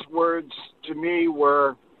 And his words to me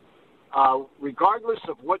were, regardless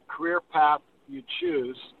of what career path you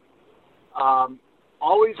choose,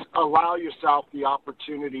 always allow yourself the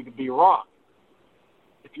opportunity to be wrong.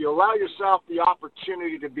 If you allow yourself the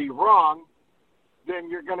opportunity to be wrong, then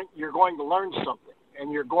you're going to learn something,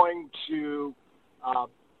 and you're going to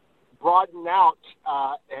broaden out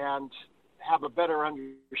and have a better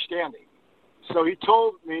understanding. So he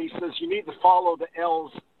told me, he says, you need to follow the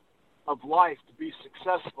L's of life to be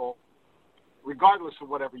successful, regardless of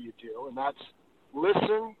whatever you do, and that's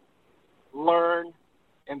listen, learn,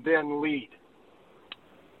 and then lead.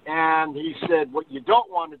 And he said what you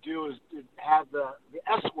don't want to do is to have the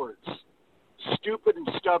S words, stupid and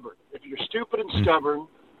stubborn. If you're stupid and stubborn,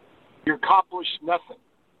 you accomplish nothing,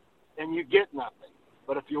 and you get nothing.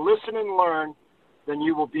 But if you listen and learn, then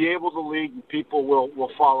you will be able to lead, and people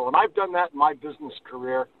will follow. And I've done that in my business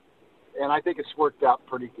career, and I think it's worked out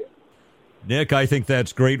pretty good. Nick, I think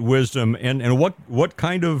that's great wisdom. And what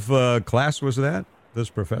kind of class was that, this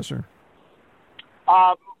professor?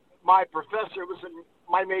 My professor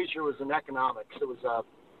my major was in economics. It was a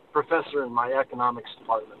professor in my economics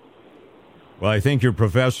department. Well, I think your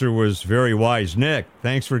professor was very wise. Nick,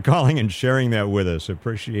 thanks for calling and sharing that with us.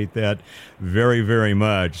 Appreciate that very, very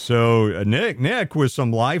much. So Nick with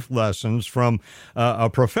some life lessons from a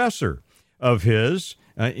professor of his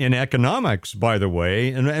in economics, by the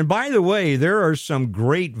way. And by the way, there are some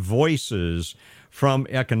great voices from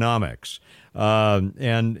economics.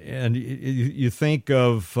 And you think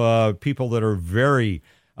of people that are very,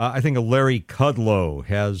 I think Larry Kudlow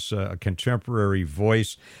has a contemporary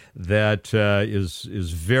voice that is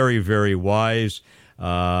very, very wise.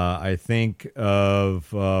 I think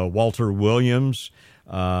of Walter Williams.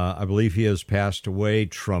 I believe he has passed away.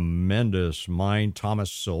 Tremendous mind.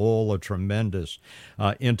 Thomas Sowell, a tremendous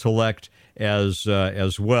intellect as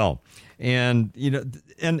well. And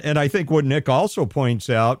and I think what Nick also points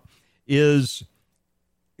out is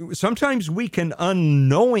sometimes we can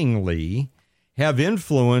unknowingly have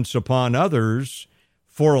influence upon others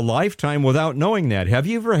for a lifetime without knowing that. Have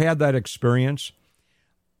you ever had that experience?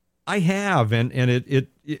 I have, and it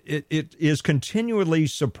is continually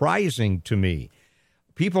surprising to me.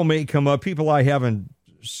 People may come up, people I haven't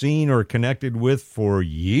seen or connected with for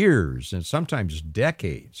years and sometimes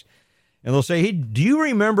decades, and they'll say, hey, do you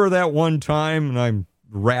remember that one time? And I'm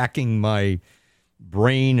racking my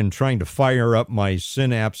brain and trying to fire up my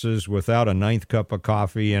synapses without a ninth cup of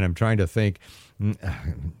coffee, and I'm trying to think,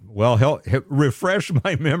 well, refresh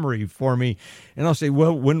my memory for me. And I'll say,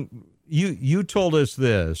 well, when you told us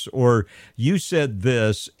this, or you said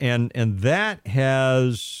this, and that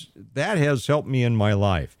has helped me in my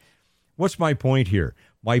life. What's my point here?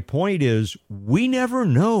 My point is we never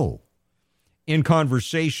know in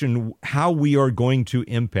conversation how we are going to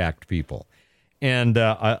impact people. And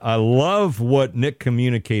I love what Nick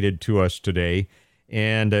communicated to us today.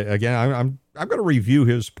 And again, I'm going to review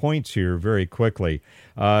his points here very quickly.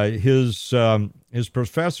 His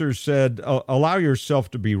professor said, allow yourself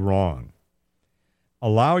to be wrong.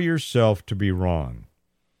 Allow yourself to be wrong.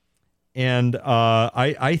 And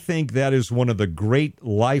I think that is one of the great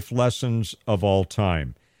life lessons of all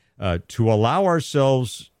time, to allow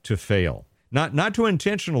ourselves to fail. Not to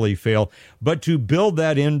intentionally fail, but to build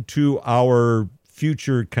that into our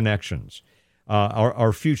future connections,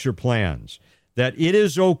 our future plans. That it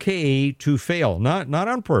is okay to fail, not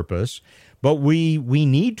on purpose, but we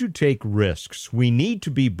need to take risks. We need to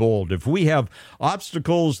be bold. If we have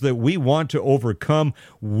obstacles that we want to overcome,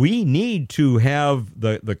 we need to have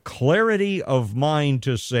the clarity of mind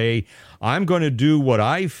to say, I'm going to do what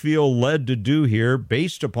I feel led to do here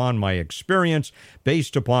based upon my experience,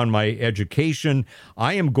 based upon my education.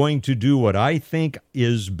 I am going to do what I think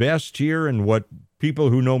is best here and what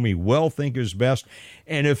people who know me well think is best.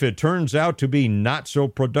 And if it turns out to be not so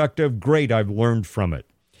productive, great, I've learned from it.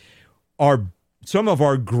 Some of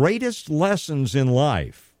our greatest lessons in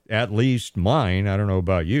life, at least mine, I don't know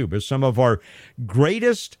about you, but some of our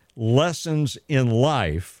greatest lessons in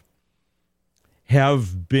life have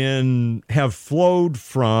flowed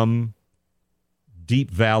from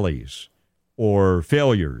deep valleys or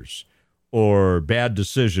failures or bad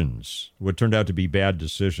decisions, what turned out to be bad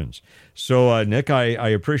decisions. So, Nick, I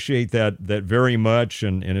appreciate that very much,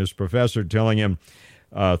 and his professor telling him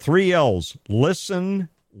 3 L's, listen,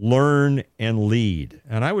 learn, and lead.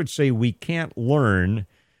 And I would say we can't learn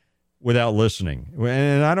without listening.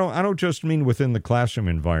 And I don't just mean within the classroom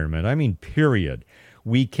environment. I mean, period.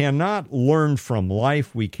 We cannot learn from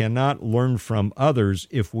life. We cannot learn from others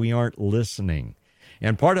if we aren't listening.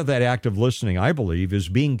 And part of that act of listening, I believe, is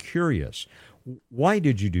being curious. Why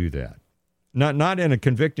did you do that? not in a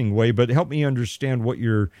convicting way, but help me understand what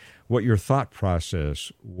your thought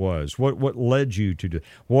process was. What led you to do?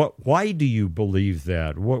 Why do you believe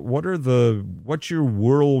that? What's your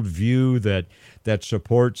worldview that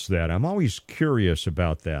supports that? I'm always curious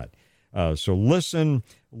about that. So listen,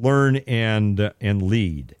 learn, and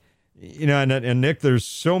lead. You know, and Nick, there's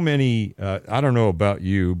so many. I don't know about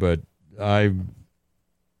you, but I'm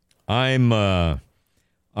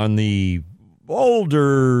on the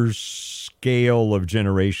older scale of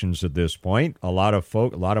generations at this point. A lot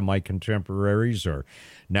of my contemporaries are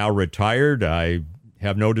now retired. I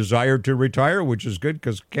have no desire to retire, which is good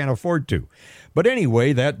because I can't afford to. But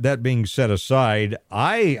anyway, that being set aside,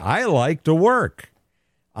 I like to work.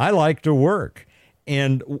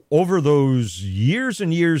 And over those years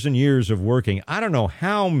and years and years of working, I don't know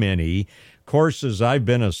how many courses I've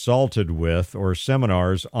been assaulted with or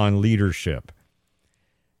seminars on leadership.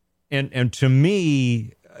 And to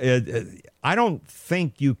me, I don't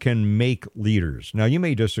think you can make leaders. Now, you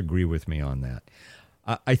may disagree with me on that.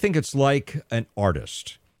 I think it's like an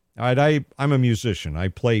artist. I'm a musician. I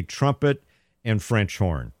play trumpet and French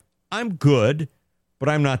horn. I'm good, but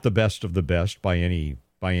I'm not the best of the best by any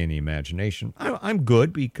imagination. I'm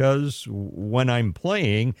good because when I'm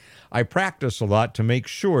playing, I practice a lot to make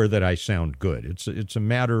sure that I sound good. It's a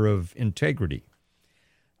matter of integrity.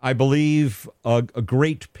 I believe a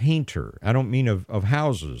great painter, I don't mean of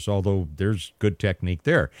houses, although there's good technique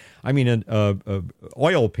there. I mean an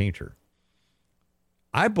oil painter.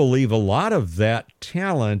 I believe a lot of that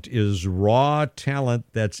talent is raw talent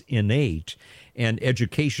that's innate, and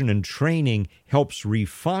education and training helps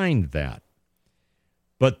refine that.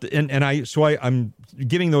 But I'm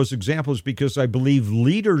giving those examples because I believe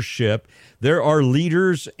leadership, there are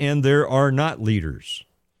leaders and there are not leaders.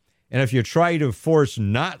 And if you try to force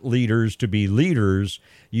not leaders to be leaders,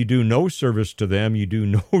 you do no service to them. You do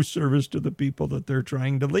no service to the people that they're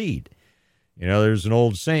trying to lead. You know, there's an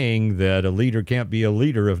old saying that a leader can't be a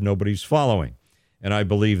leader if nobody's following. And I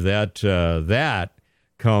believe that that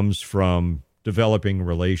comes from developing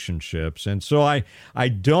relationships. And so I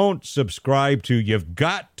don't subscribe to you've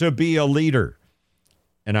got to be a leader.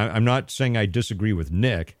 And I'm not saying I disagree with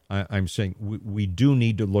Nick. I'm saying we do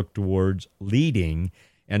need to look towards leading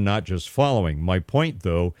and not just following. My point,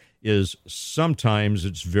 though, is sometimes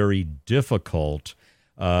it's very difficult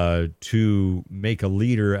to make a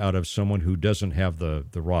leader out of someone who doesn't have the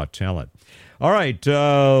raw talent. All right,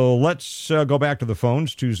 let's go back to the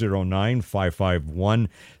phones,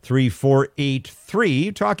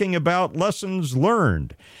 209-551-3483, talking about lessons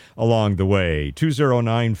learned along the way.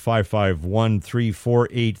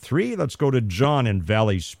 209-551-3483. Let's go to John in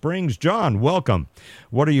Valley Springs. John, welcome.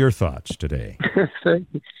 What are your thoughts today?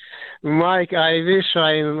 Mike, I wish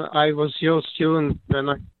I was your student when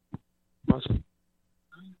I was...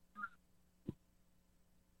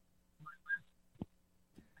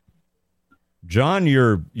 John,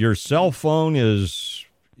 your cell phone is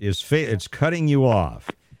it's cutting you off,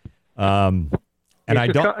 and I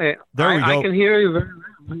don't. There we go. I can hear you very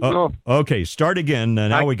well. Okay, start again.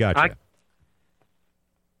 Now we got you.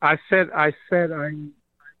 I said.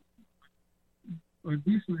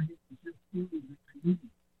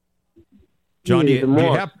 John, do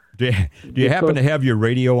you happen to have your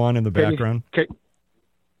radio on in the background?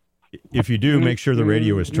 If you do, make sure the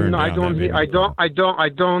radio is turned down. I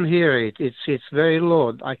don't hear it. It's very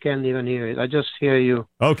low. I can't even hear it. I just hear you.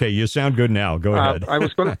 Okay, you sound good now. Go ahead. I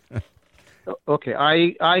was going. Okay,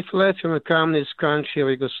 I fled from a communist country,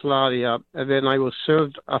 Yugoslavia, and when I was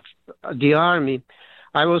served the army,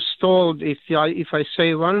 I was told if I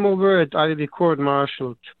say one more word, I will be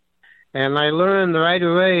court-martialed. And I learned right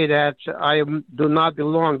away that I do not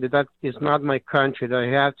belong. That is not my country. That I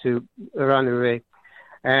have to run away.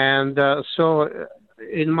 And so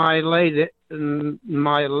in my late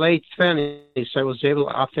 20s, I was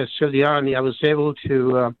able, after I served the army, I was able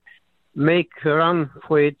to make a run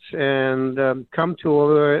for it and come to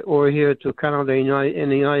over here to Canada in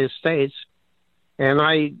the United States. And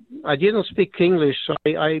I didn't speak English, so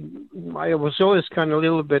I was always kind of a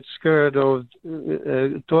little bit scared of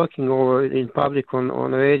talking over in public on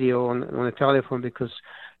the radio, on the telephone, because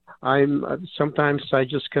sometimes I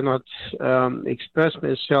just cannot express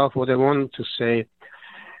myself what I want to say.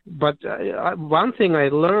 But one thing I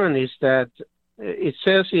learned is that it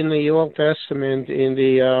says in the Old Testament, in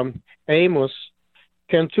the Amos,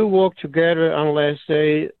 can two walk together unless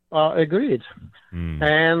they are agreed?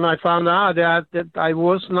 And I found out that I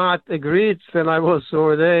was not agreed when I was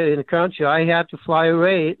over there in the country. I had to fly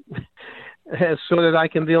away so that I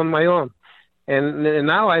can be on my own. And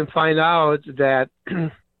now I find out that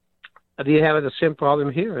we have the same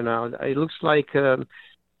problem here now. It looks like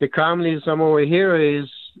the communism over here is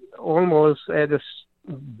almost at a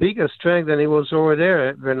bigger strength than it was over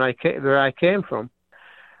there where I came from.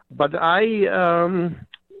 But I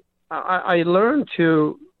learned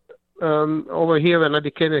to over here when I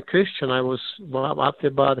became a Christian. After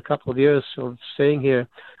about a couple of years of staying here,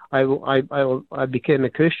 I became a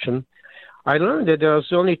Christian. I learned that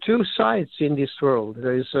there's only two sides in this world.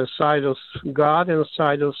 There is a side of God and a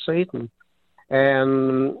side of Satan,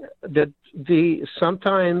 and that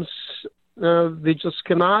sometimes we just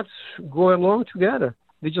cannot go along together.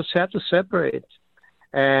 We just have to separate.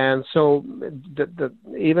 And so,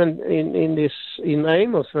 even in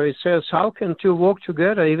Amos, where it says, "How can two walk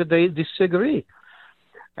together if they disagree?"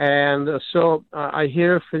 And so, I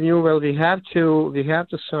hear from you. Well, we have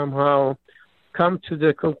to somehow come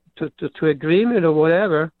to agreement or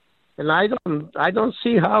whatever. And I don't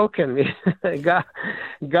see how can we.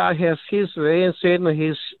 God has His way and Satan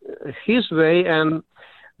his way, and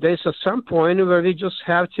there's some point where we just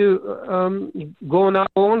have to go on our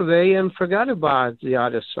own way and forget about the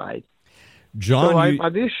other side. John, so I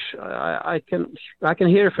wish I can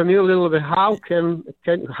hear from you a little bit. How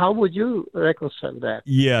would you reconcile that?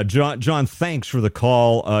 Yeah, John, thanks for the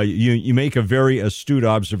call. You make a very astute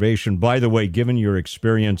observation. By the way, given your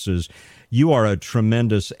experiences, you are a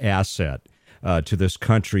tremendous asset to this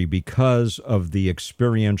country because of the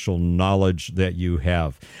experiential knowledge that you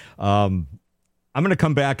have. I'm going to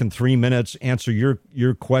come back in 3 minutes, answer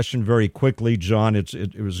your question very quickly, John.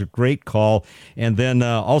 It was a great call. And then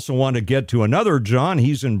also want to get to another John.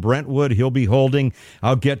 He's in Brentwood. He'll be holding.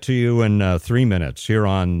 I'll get to you in 3 minutes here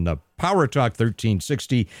on Power Talk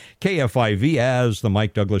 1360 KFIV as the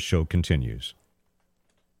Mike Douglas Show continues.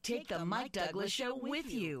 Take the Mike Douglas Show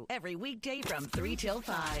with you every weekday from 3 till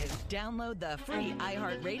 5. Download the free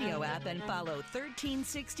iHeartRadio app and follow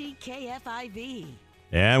 1360 KFIV.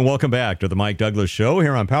 And welcome back to the Mike Douglas Show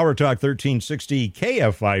here on Power Talk 1360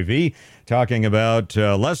 KFIV, talking about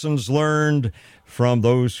lessons learned from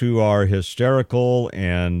those who are hysterical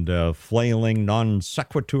and flailing non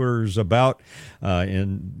sequiturs about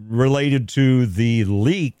related to the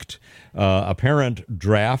leaked apparent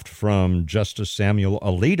draft from Justice Samuel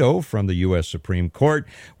Alito from the U.S. Supreme Court,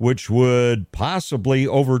 which would possibly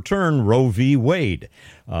overturn Roe v. Wade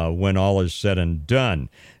when all is said and done.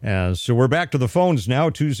 So we're back to the phones now,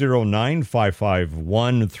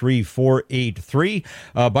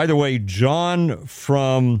 209-551-3483. By the way, John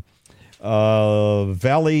from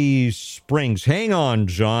Valley Springs. Hang on,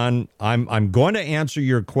 John. I'm going to answer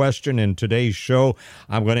your question in today's show.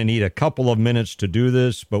 I'm going to need a couple of minutes to do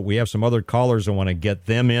this, but we have some other callers. I want to get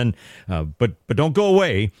them in. But don't go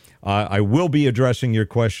away. I will be addressing your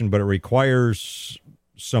question, but it requires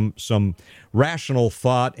some rational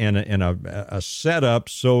thought and a setup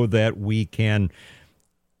so that we can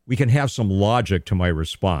have some logic to my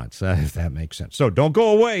response, if that makes sense. So don't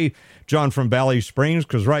go away, John from Valley Springs,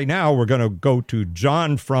 because right now we're going to go to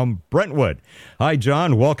John from Brentwood. Hi,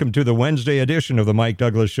 John. Welcome to the Wednesday edition of the Mike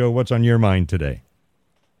Douglas Show. What's on your mind today?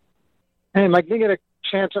 Hey, Mike, didn't get a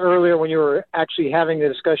chance earlier when you were actually having the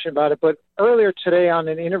discussion about it, but earlier today on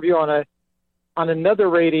an interview on another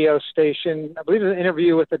radio station, I believe it was an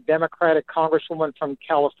interview with a Democratic congresswoman from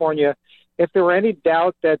California, if there were any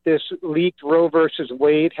doubt that this leaked Roe versus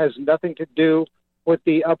Wade has nothing to do with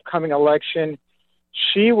the upcoming election,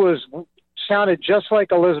 she sounded just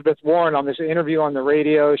like Elizabeth Warren on this interview on the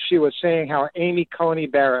radio. She was saying how Amy Coney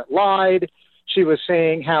Barrett lied. She was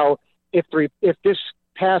saying how if this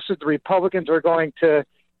passes, the Republicans are going to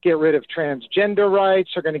get rid of transgender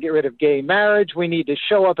rights, are going to get rid of gay marriage. We need to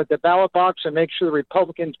show up at the ballot box and make sure the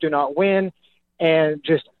Republicans do not win, and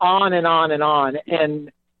just on and on and on.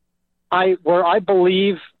 And where I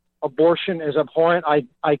believe abortion is abhorrent, I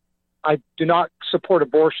do not support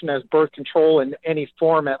abortion as birth control in any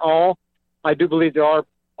form at all. I do believe there are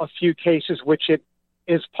a few cases which it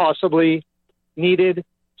is possibly needed,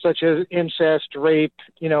 such as incest, rape,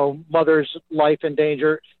 mother's life in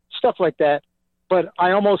danger, stuff like that. But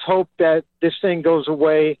I almost hope that this thing goes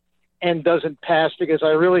away and doesn't pass, because I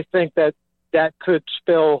really think that could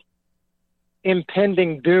spell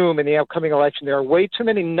impending doom in the upcoming election. There are way too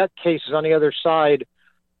many nutcases on the other side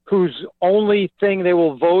whose only thing they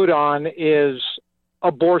will vote on is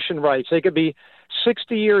abortion rights. They could be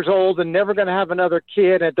 60 years old and never going to have another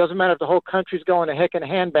kid, and it doesn't matter if the whole country's going to heck in a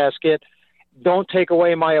handbasket. Don't take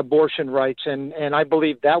away my abortion rights. And I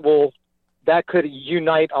believe that could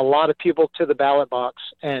unite a lot of people to the ballot box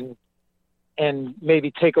and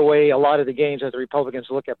maybe take away a lot of the gains that the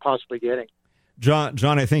Republicans look at possibly getting.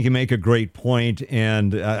 John, I think you make a great point,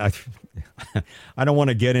 and I don't want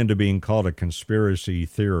to get into being called a conspiracy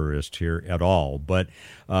theorist here at all, but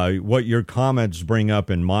what your comments bring up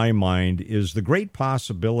in my mind is the great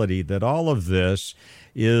possibility that all of this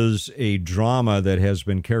is a drama that has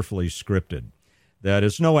been carefully scripted, that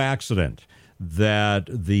it's no accident that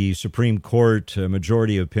the Supreme Court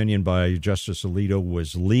majority opinion by Justice Alito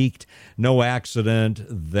was leaked. No accident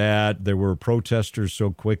that there were protesters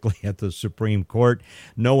so quickly at the Supreme Court.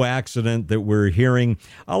 No accident that we're hearing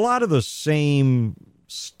a lot of the same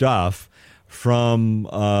stuff from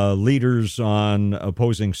leaders on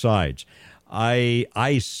opposing sides. I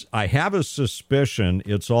have a suspicion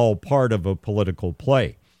it's all part of a political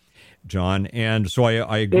play, John, and so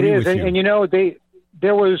I agree with you. And you know,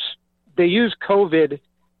 they used COVID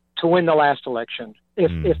to win the last election.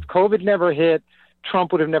 If COVID never hit,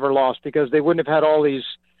 Trump would have never lost, because they wouldn't have had all these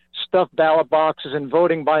stuffed ballot boxes and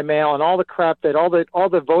voting by mail and all the crap that all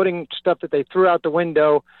the voting stuff that they threw out the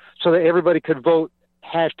window so that everybody could vote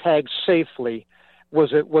 #safely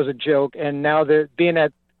was a joke. And now they're being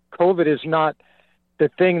that COVID is not the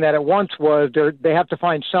thing that it once was. They have to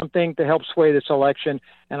find something to help sway this election,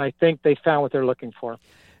 and I think they found what they're looking for.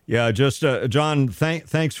 Yeah, just John,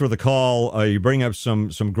 thanks for the call. You bring up some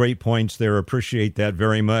great points there. Appreciate that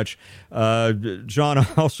very much. John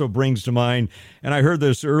also brings to mind, and I heard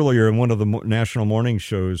this earlier in one of the national morning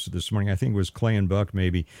shows this morning, I think it was Clay and Buck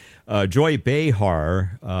maybe, Joy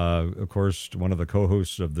Behar, of course, one of the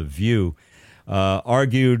co-hosts of The View,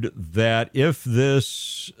 argued that if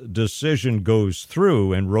this decision goes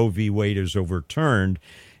through and Roe v. Wade is overturned,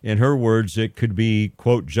 in her words, it could be,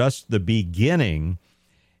 quote, just the beginning.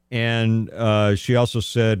 And she also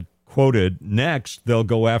said, quoted, next, they'll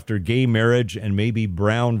go after gay marriage and maybe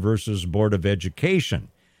Brown versus Board of Education.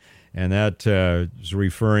 And that is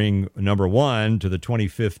referring, number one, to the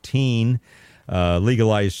 2015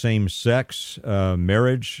 legalized same-sex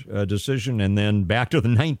marriage decision, and then back to the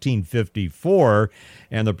 1954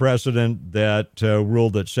 and the precedent that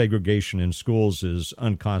ruled that segregation in schools is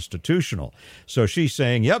unconstitutional. So she's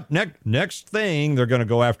saying, yep, next thing, they're going to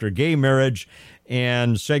go after gay marriage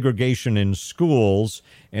and segregation in schools.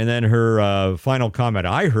 And then her final comment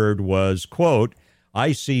I heard was, quote,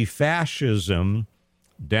 I see fascism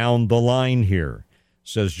down the line here,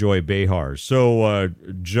 says Joy Behar. So,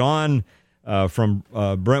 John from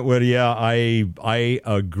Brentwood, yeah, I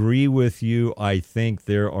agree with you. I think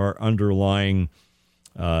there are underlying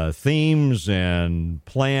themes and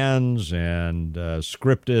plans and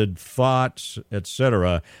scripted thoughts,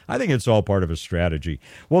 etc. I think it's all part of a strategy.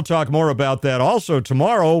 We'll talk more about that. Also,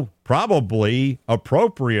 tomorrow, probably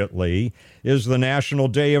appropriately, is the National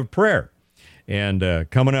Day of Prayer. And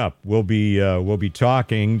coming up, we'll be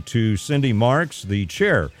talking to Cindy Marks, the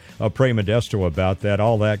chair of Pray Modesto, about that.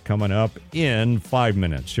 All that coming up in 5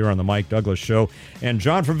 minutes here on the Mike Douglas Show. And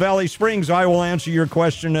John from Valley Springs, I will answer your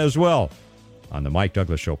question as well on the Mike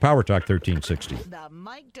Douglas Show, Power Talk 1360. The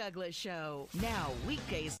Mike Douglas Show, now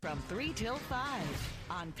weekdays from 3 till 5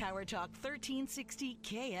 on Power Talk 1360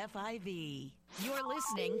 KFIV. You're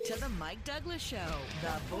listening to the Mike Douglas Show,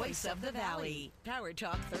 the voice of the Valley. Power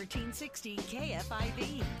Talk 1360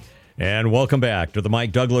 KFIV. And welcome back to the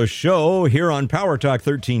Mike Douglas Show here on Power Talk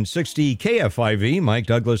 1360 KFIV. Mike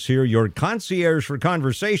Douglas here, your concierge for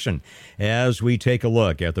conversation, as we take a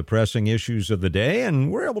look at the pressing issues of the day, and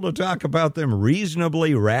we're able to talk about them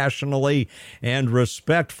reasonably, rationally, and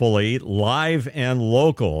respectfully, live and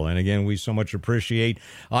local. And again, we so much appreciate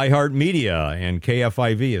iHeartMedia and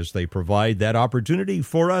KFIV as they provide that opportunity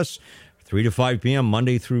for us 3 to 5 p.m.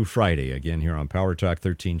 Monday through Friday, again here on Power Talk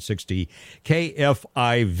 1360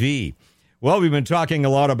 KFIV. Well, we've been talking a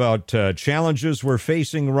lot about challenges we're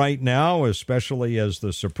facing right now, especially as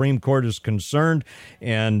the Supreme Court is concerned.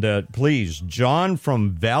 And please, John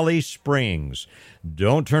from Valley Springs,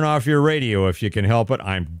 don't turn off your radio if you can help it.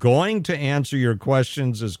 I'm going to answer your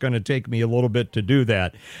questions. It's going to take me a little bit to do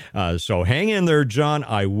that. So hang in there, John.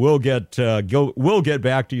 I will get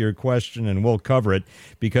back to your question and we'll cover it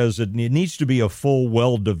because it needs to be a full,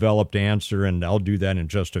 well-developed answer, and I'll do that in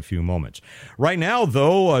just a few moments. Right now,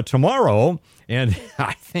 though, tomorrow, and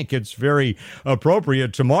I think it's very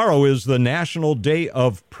appropriate, tomorrow is the National Day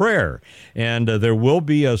of Prayer, and there will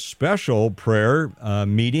be a special prayer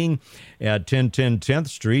meeting at 1010 10th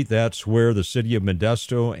Street. That's where the City of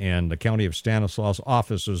Modesto and the County of Stanislaus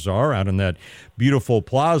offices are, out in that beautiful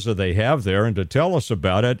plaza they have there. And to tell us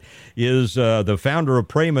about it is the founder of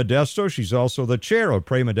Pray Modesto. She's also the chair of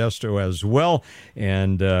Pray Modesto as well,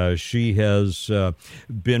 and she has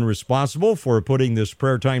been responsible for putting this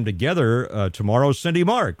prayer time together tomorrow. Cindy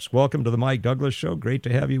Marks, welcome to the Mike Douglas Show. Great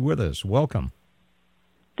to have you with us. Welcome.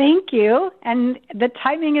 Thank you. And the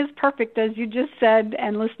timing is perfect, as you just said,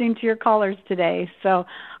 and listening to your callers today. So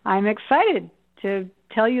I'm excited to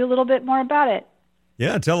tell you a little bit more about it.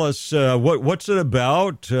 Yeah, tell us what's it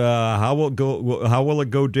about? How will it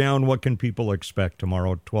go down? What can people expect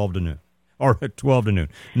tomorrow at 12 to noon, or at 12 to noon,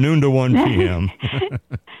 noon to 1 p.m.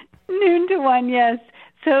 Noon to 1, yes.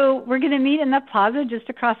 So we're going to meet in the plaza just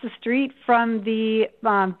across the street from the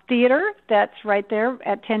theater that's right there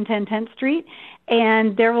at 1010 10th Street.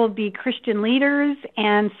 And there will be Christian leaders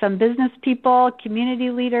and some business people, community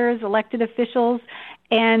leaders, elected officials,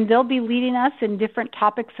 and they'll be leading us in different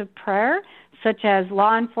topics of prayer, such as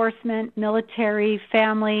law enforcement, military,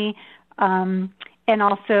 family, and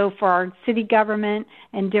also for our city government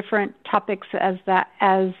and different topics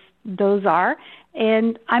as those are.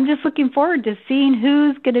 And I'm just looking forward to seeing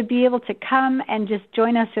who's going to be able to come and just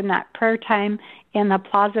join us in that prayer time in the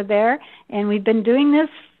plaza there. And we've been doing this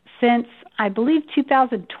since, I believe,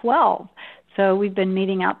 2012. So we've been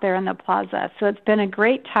meeting out there in the plaza. So it's been a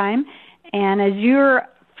great time. And as you're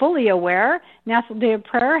fully aware, National Day of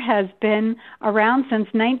Prayer has been around since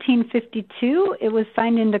 1952. It was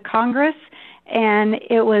signed into Congress, and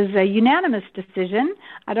it was a unanimous decision.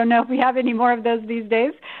 I don't know if we have any more of those these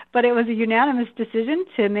days, but it was a unanimous decision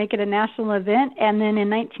to make it a national event. And then in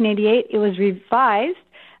 1988, it was revised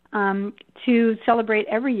to celebrate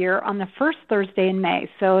every year on the first Thursday in May.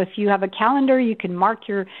 So if you have a calendar, you can mark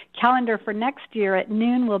your calendar for next year at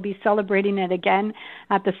noon. We'll be celebrating it again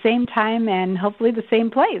at the same time and hopefully the same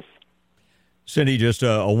place. Cindy, just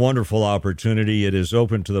a wonderful opportunity. It is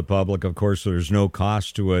open to the public. Of course, there's no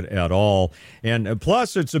cost to it at all. And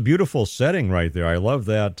plus, it's a beautiful setting right there. I love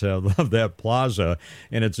that plaza.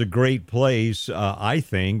 And it's a great place, I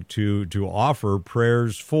think, to offer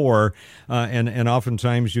prayers for. And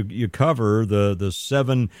oftentimes you cover the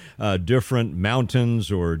 7 different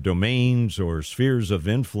mountains or domains or spheres of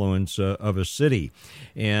influence of a city.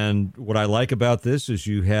 And what I like about this is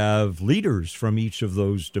you have leaders from each of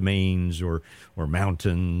those domains or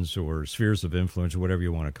mountains or spheres of influence, or whatever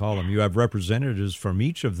you want to call them. You have representatives from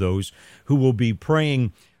each of those who will be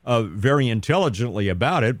praying very intelligently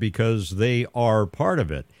about it because they are part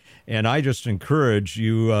of it. And I just encourage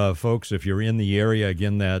you folks, if you're in the area,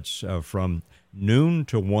 again, that's from noon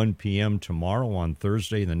to 1 p.m. tomorrow on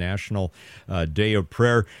Thursday, the National Day of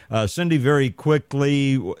Prayer. Cindy, very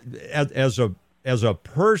quickly, as a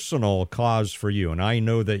personal cause for you, and I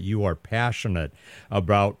know that you are passionate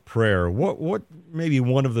about prayer, what maybe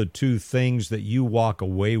one of the 2 things that you walk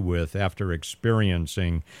away with after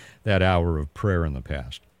experiencing that hour of prayer in the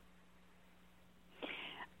past?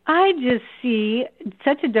 I just see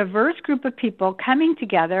such a diverse group of people coming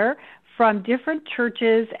together from different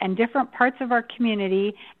churches and different parts of our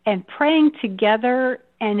community and praying together,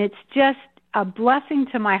 and it's just a blessing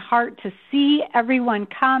to my heart to see everyone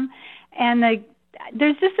come. And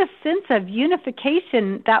there's just a sense of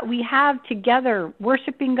unification that we have together,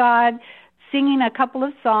 worshiping God, singing a couple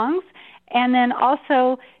of songs, and then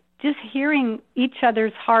also just hearing each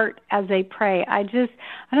other's heart as they pray. I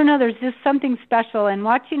don't know, there's just something special. And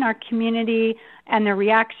watching our community and the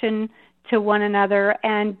reaction to one another,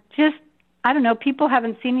 and just, I don't know, people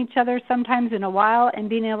haven't seen each other sometimes in a while, and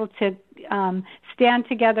being able to stand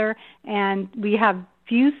together, and we have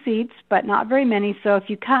few seats, but not very many. So if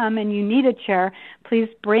you come and you need a chair, please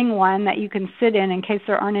bring one that you can sit in case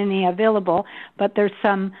there aren't any available. But there's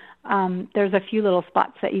a few little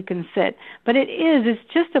spots that you can sit. But it's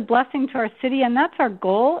just a blessing to our city, and that's our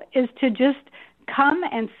goal, is to just come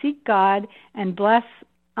and seek God and bless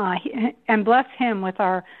Him with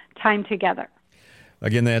our time together.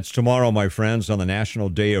 Again, that's tomorrow, my friends, on the National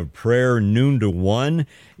Day of Prayer, noon to 1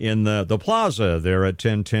 in the plaza there at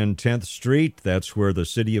 1010 10th Street. That's where the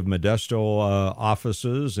City of Modesto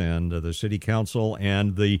offices and the City Council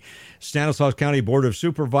and the Stanislaus County Board of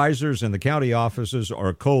Supervisors and the county offices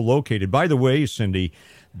are co-located. By the way, Cindy,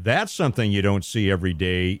 that's something you don't see every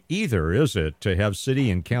day either, is it? To have city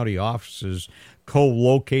and county offices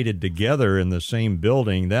co-located together in the same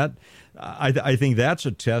building, I think that's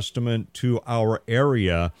a testament to our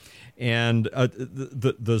area and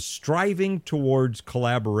the striving towards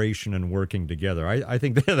collaboration and working together. I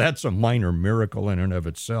think that's a minor miracle in and of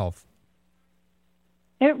itself.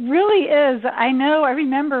 It really is. I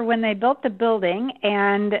remember when they built the building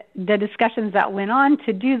and the discussions that went on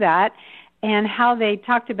to do that, and how they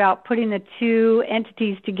talked about putting the 2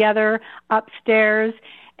 entities together upstairs.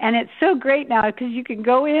 And it's so great now because you can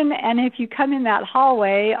go in, and if you come in that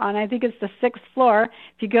hallway on, I think it's the 6th floor,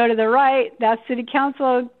 if you go to the right, that's City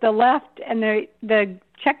Council, the left, and the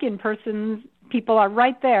check-in people are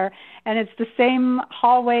right there. And it's the same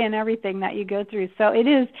hallway and everything that you go through. So it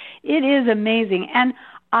is amazing. And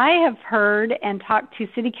I have heard and talked to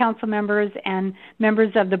city council members and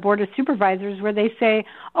members of the Board of Supervisors where they say,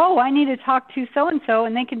 oh, I need to talk to so-and-so,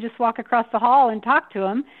 and they can just walk across the hall and talk to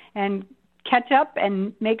them and catch up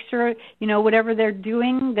and make sure, whatever they're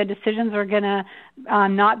doing, the decisions are going to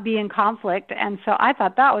not be in conflict. And so I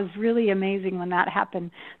thought that was really amazing when that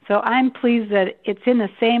happened. So I'm pleased that it's in the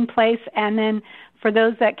same place. And then for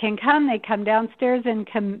those that can come, they come downstairs and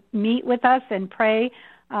can meet with us and pray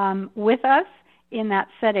with us in that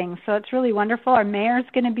setting. So it's really wonderful. Our mayor's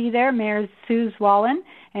going to be there. Mayor Suze Wallen,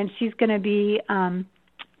 and she's going to be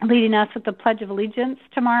leading us with the Pledge of Allegiance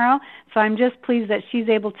tomorrow. So I'm just pleased that she's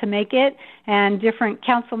able to make it, and different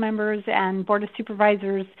council members and Board of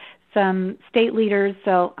Supervisors, some state leaders.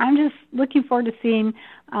 So I'm just looking forward to seeing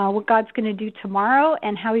what God's going to do tomorrow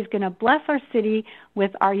and how he's going to bless our city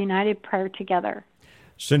with our united prayer together.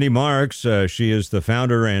 Cindy Marks, she is the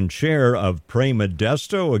founder and chair of Pray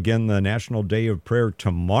Modesto. Again, the National Day of Prayer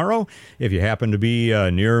tomorrow. If you happen to be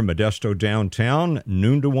near Modesto downtown,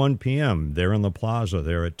 noon to 1 p.m. there in the plaza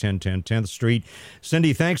there at 1010 10th Street.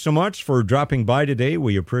 Cindy, thanks so much for dropping by today.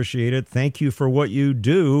 We appreciate it. Thank you for what you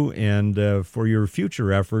do and for your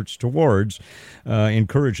future efforts towards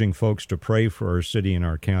encouraging folks to pray for our city and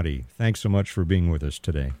our county. Thanks so much for being with us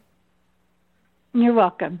today. You're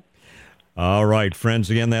welcome. All right, friends.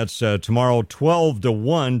 Again, that's tomorrow, 12 to 1,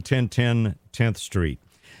 1010 10th Street.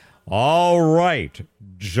 All right.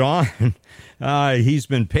 John, he's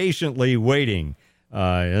been patiently waiting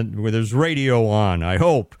with his radio on, I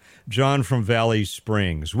hope. John from Valley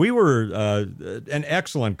Springs. We were, an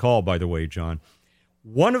excellent call, by the way, John.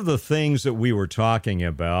 One of the things that we were talking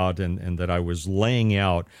about and that I was laying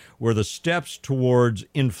out were the steps towards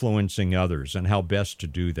influencing others and how best to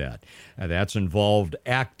do that. That's involved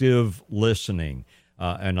active listening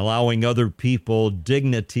and allowing other people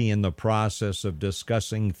dignity in the process of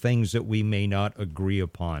discussing things that we may not agree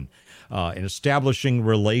upon, and establishing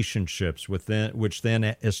relationships which then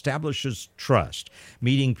establishes trust,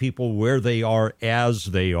 meeting people where they are as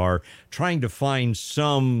they are, trying to find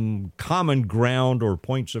some common ground or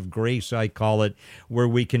points of grace, I call it, where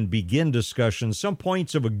we can begin discussions, some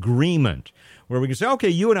points of agreement, where we can say, okay,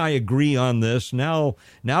 you and I agree on this. Now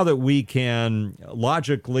that we can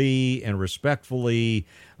logically and respectfully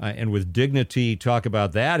and with dignity talk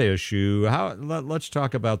about that issue, let's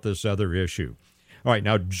talk about this other issue. All right,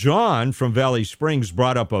 now John from Valley Springs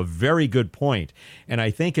brought up a very good point, and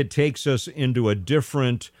I think it takes us into a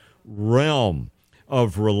different realm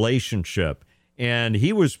of relationship. And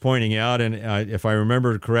he was pointing out, and if I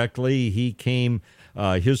remember correctly, he came,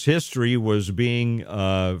 his history was being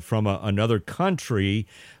from another country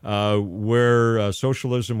where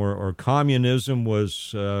socialism or communism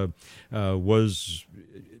was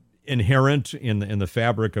inherent in the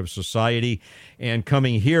fabric of society, and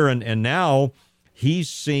coming here, and now he's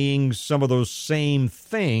seeing some of those same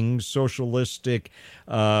things, socialistic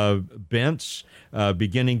bents,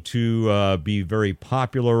 beginning to be very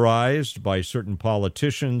popularized by certain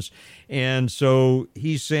politicians. And so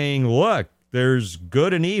he's saying, look, there's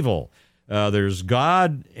good and evil. There's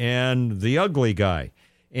God and the ugly guy.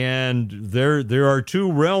 And there are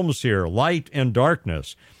two realms here, light and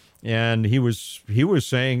darkness. And he was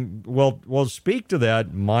saying, well, speak to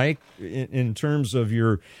that, Mike, in terms of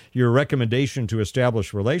your recommendation to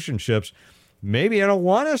establish relationships. Maybe I don't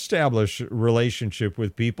want to establish a relationship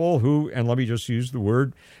with people who, and let me just use the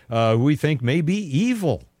word, who we think may be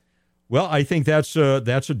evil. Well, I think that's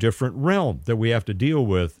a different realm that we have to deal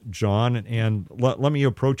with, John, and let me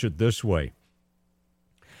approach it this way.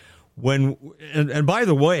 And by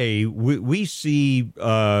the way, we see,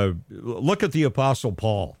 look at the Apostle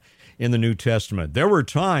Paul in the New Testament. There were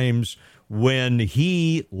times when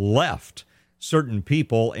he left certain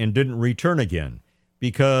people and didn't return again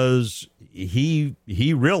because he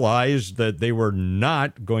realized that they were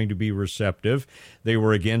not going to be receptive. They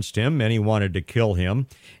were against him. Many wanted to kill him.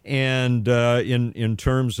 And in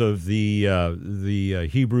terms of the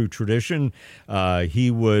Hebrew tradition, he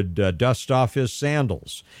would dust off his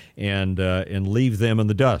sandals and leave them in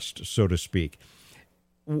the dust, so to speak.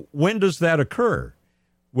 When does that occur?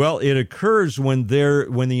 Well, it occurs when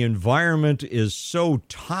the environment is so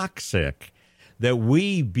toxic that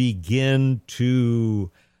we begin to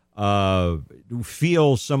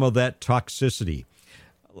feel some of that toxicity.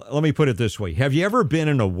 Let me put it this way. Have you ever been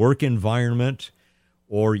in a work environment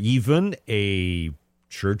or even a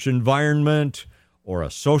church environment or a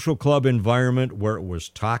social club environment where it was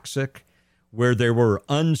toxic, where there were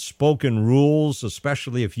unspoken rules,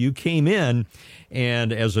 especially if you came in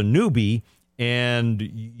and as a newbie and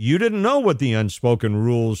you didn't know what the unspoken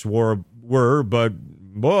rules were, but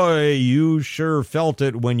boy, you sure felt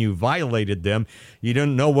it when you violated them. You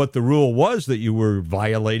didn't know what the rule was that you were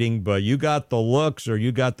violating, but you got the looks or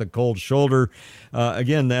you got the cold shoulder.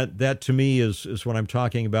 Again, that to me is what I'm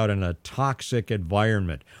talking about in a toxic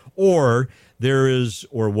environment. Or there is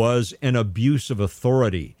or was an abuse of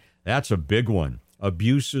authority. That's a big one.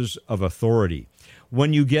 Abuses of authority.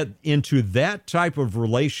 When you get into that type of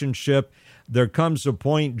relationship, there comes a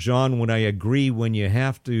point, John, when I agree, when you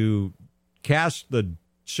have to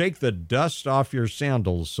shake the dust off your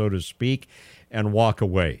sandals, so to speak, and walk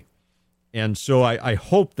away. And so I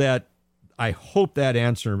hope that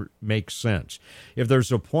answer makes sense. If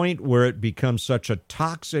there's a point where it becomes such a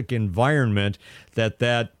toxic environment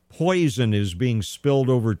that poison is being spilled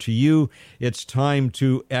over to you, it's time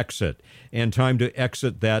to exit, and time to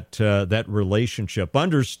exit that relationship,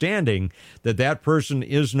 understanding that person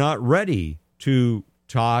is not ready to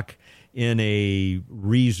talk in a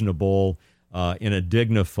reasonable, in a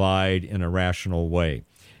dignified, in a rational way.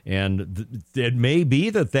 And it may be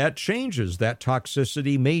that changes. That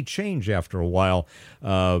toxicity may change after a while.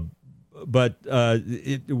 But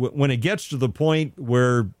when it gets to the point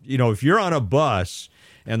where, if you're on a bus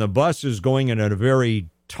and the bus is going in a very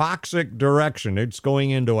toxic direction, it's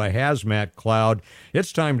going into a hazmat cloud,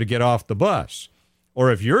 it's time to get off the bus.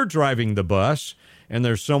 Or if you're driving the bus and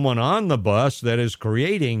there's someone on the bus that is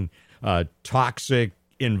creating toxic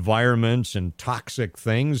environments and toxic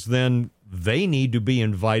things, then they need to be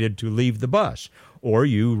invited to leave the bus, or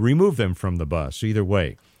you remove them from the bus. Either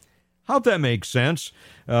way. Hope that makes sense.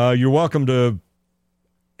 You're welcome to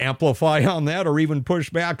amplify on that or even push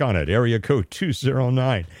back on it. Area code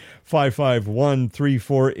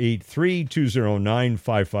 209-551-3483,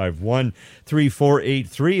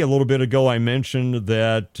 209-551-3483. A little bit ago, I mentioned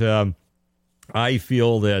that I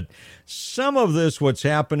feel that some of this, what's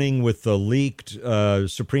happening with the leaked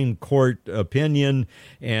Supreme Court opinion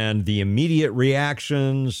and the immediate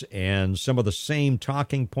reactions and some of the same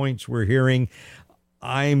talking points we're hearing,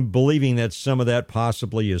 I'm believing that some of that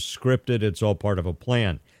possibly is scripted. It's all part of a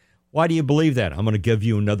plan. Why do you believe that? I'm going to give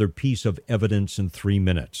you another piece of evidence in 3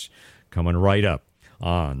 minutes. Coming right up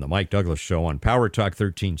on the Mike Douglas Show on Power Talk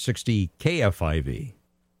 1360 KFIV.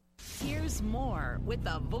 Here's more with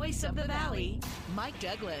the voice of the Valley, Mike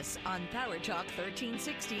Douglas, on Power Talk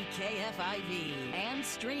 1360 KFIV and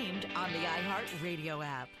streamed on the iHeartRadio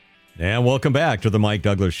app. And welcome back to the Mike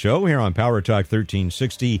Douglas Show here on Power Talk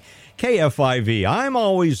 1360 KFIV. I'm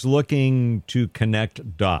always looking to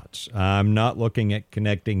connect dots. I'm not looking at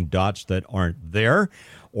connecting dots that aren't there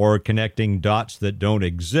or connecting dots that don't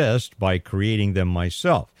exist by creating them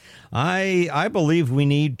myself. I believe we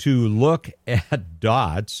need to look at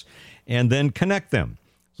dots and then connect them.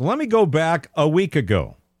 So let me go back a week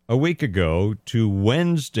ago to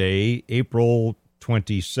Wednesday, April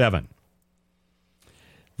 27.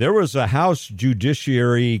 There was a House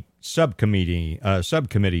Judiciary subcommittee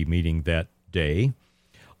meeting that day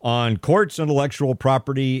on courts, intellectual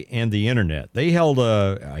property, and the internet. They held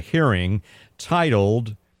a hearing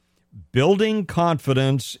titled Building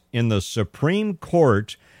Confidence in the Supreme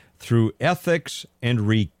Court Through Ethics and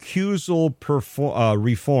Recusal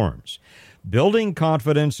Reforms. Building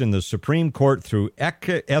Confidence in the Supreme Court Through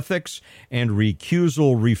Ethics and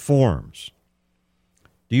Recusal Reforms.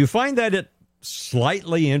 Do you find that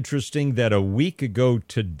slightly interesting that a week ago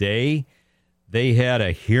today they had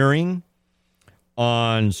a hearing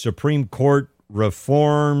on Supreme Court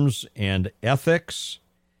reforms and ethics,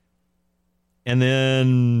 and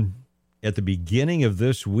then at the beginning of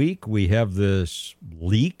this week we have this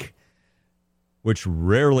leak, which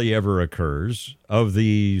rarely ever occurs, of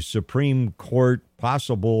the Supreme Court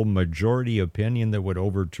possible majority opinion that would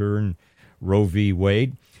overturn Roe v.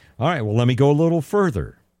 Wade? All right, well, let me go a little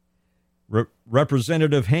further.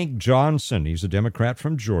 Representative Hank Johnson, he's a Democrat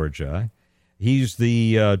from Georgia. He's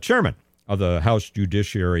the chairman of the House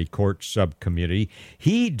Judiciary Court Subcommittee.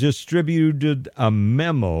 He distributed a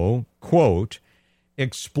memo, quote,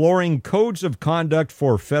 exploring codes of conduct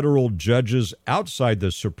for federal judges outside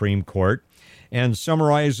the Supreme Court, and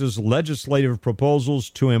summarizes legislative proposals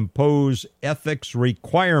to impose ethics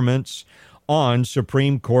requirements on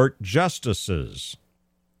Supreme Court justices.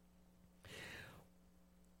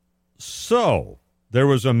 So, there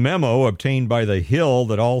was a memo obtained by the Hill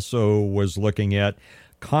that also was looking at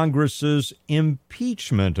Congress's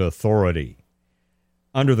impeachment authority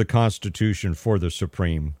under the Constitution for the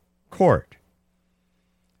Supreme Court.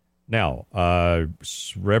 Now,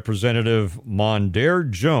 Representative Mondaire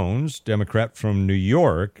Jones, Democrat from New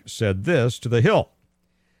York, said this to the Hill.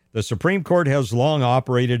 The Supreme Court has long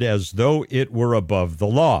operated as though it were above the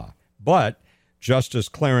law, but Justice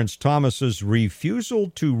Clarence Thomas's refusal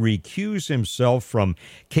to recuse himself from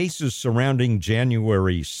cases surrounding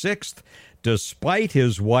January 6th, despite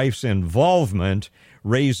his wife's involvement,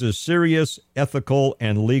 raises serious ethical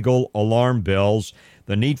and legal alarm bells.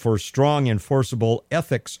 The need for strong, enforceable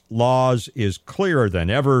ethics laws is clearer than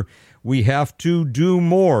ever. We have to do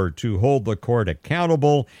more to hold the court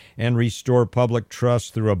accountable and restore public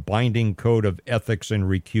trust through a binding code of ethics and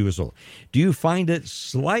recusal. Do you find it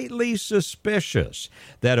slightly suspicious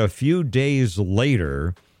that a few days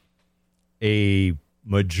later, a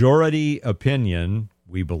majority opinion,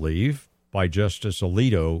 we believe, by Justice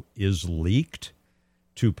Alito is leaked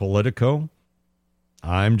to Politico?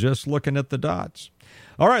 I'm just looking at the dots.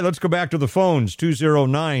 All right, let's go back to the phones.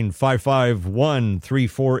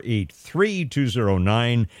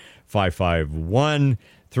 209-551-3483,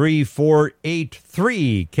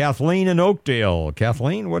 209-551-3483. Kathleen in Oakdale.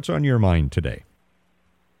 Kathleen, what's on your mind today?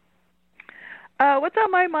 What's on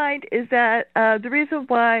my mind is that the reason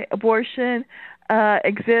why abortion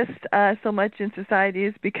exists so much in society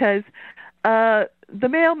is because the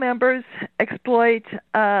male members exploit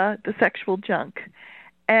the sexual junk.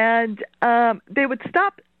 And they would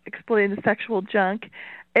stop exploiting the sexual junk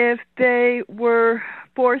if they were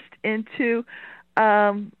forced into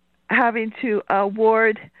having to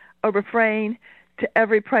award a refrain to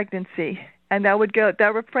every pregnancy, and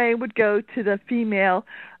that refrain would go to the female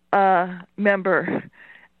member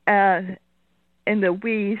in the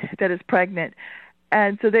weed that is pregnant.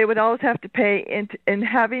 And so they would always have to pay, in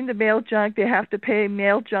having the male junk, they have to pay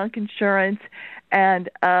male junk insurance, and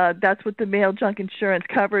that's what the male junk insurance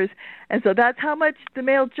covers. And so that's how much the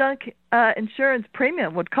male junk insurance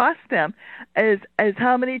premium would cost them, is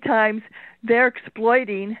how many times they're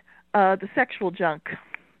exploiting the sexual junk.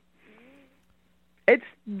 It's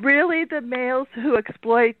really the males who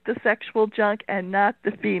exploit the sexual junk and not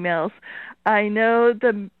the females. I know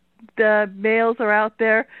the males are out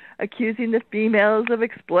there accusing the females of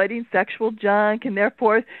exploiting sexual junk, and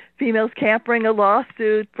therefore females can't bring a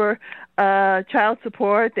lawsuit for child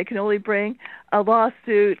support. They can only bring a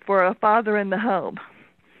lawsuit for a father in the home.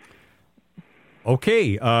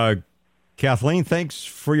 Okay, Kathleen, thanks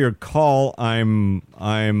for your call. I'm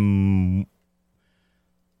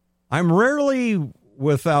rarely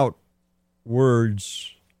without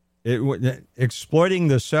words. Exploiting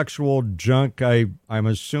the sexual junk, I'm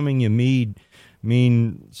assuming you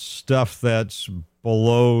mean stuff that's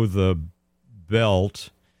below the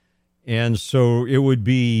belt. And so it would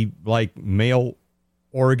be like male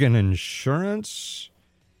organ insurance.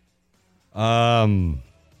 I'm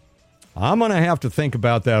going to have to think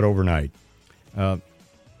about that overnight. Or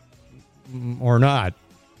not.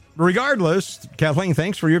 Regardless, Kathleen,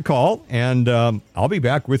 thanks for your call. And I'll be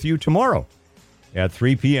back with you tomorrow at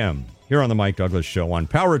 3 p.m. here on the Mike Douglas Show on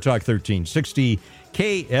Power Talk 1360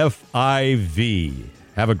 KFIV.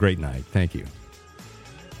 Have a great night. Thank you.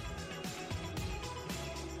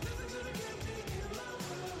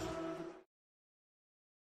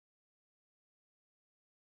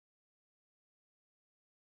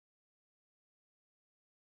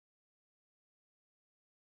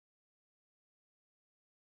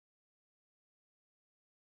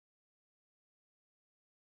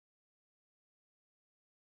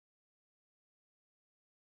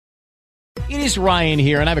 It is Ryan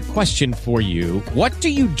here, and I have a question for you. What do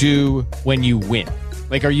you do when you win?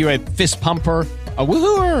 Like, are you a fist pumper, a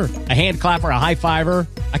woohooer, a hand clapper, a high fiver?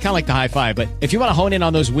 I kind of like the high five, but if you want to hone in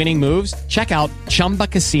on those winning moves, check out Chumba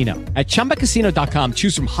Casino. At ChumbaCasino.com,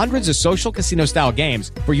 choose from hundreds of social casino-style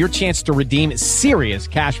games for your chance to redeem serious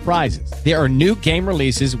cash prizes. There are new game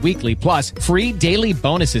releases weekly, plus free daily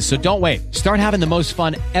bonuses. So don't wait. Start having the most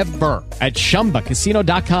fun ever at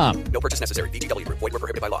ChumbaCasino.com. No purchase necessary. VGW Group. Void where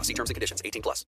prohibited by law. See terms and conditions. 18+.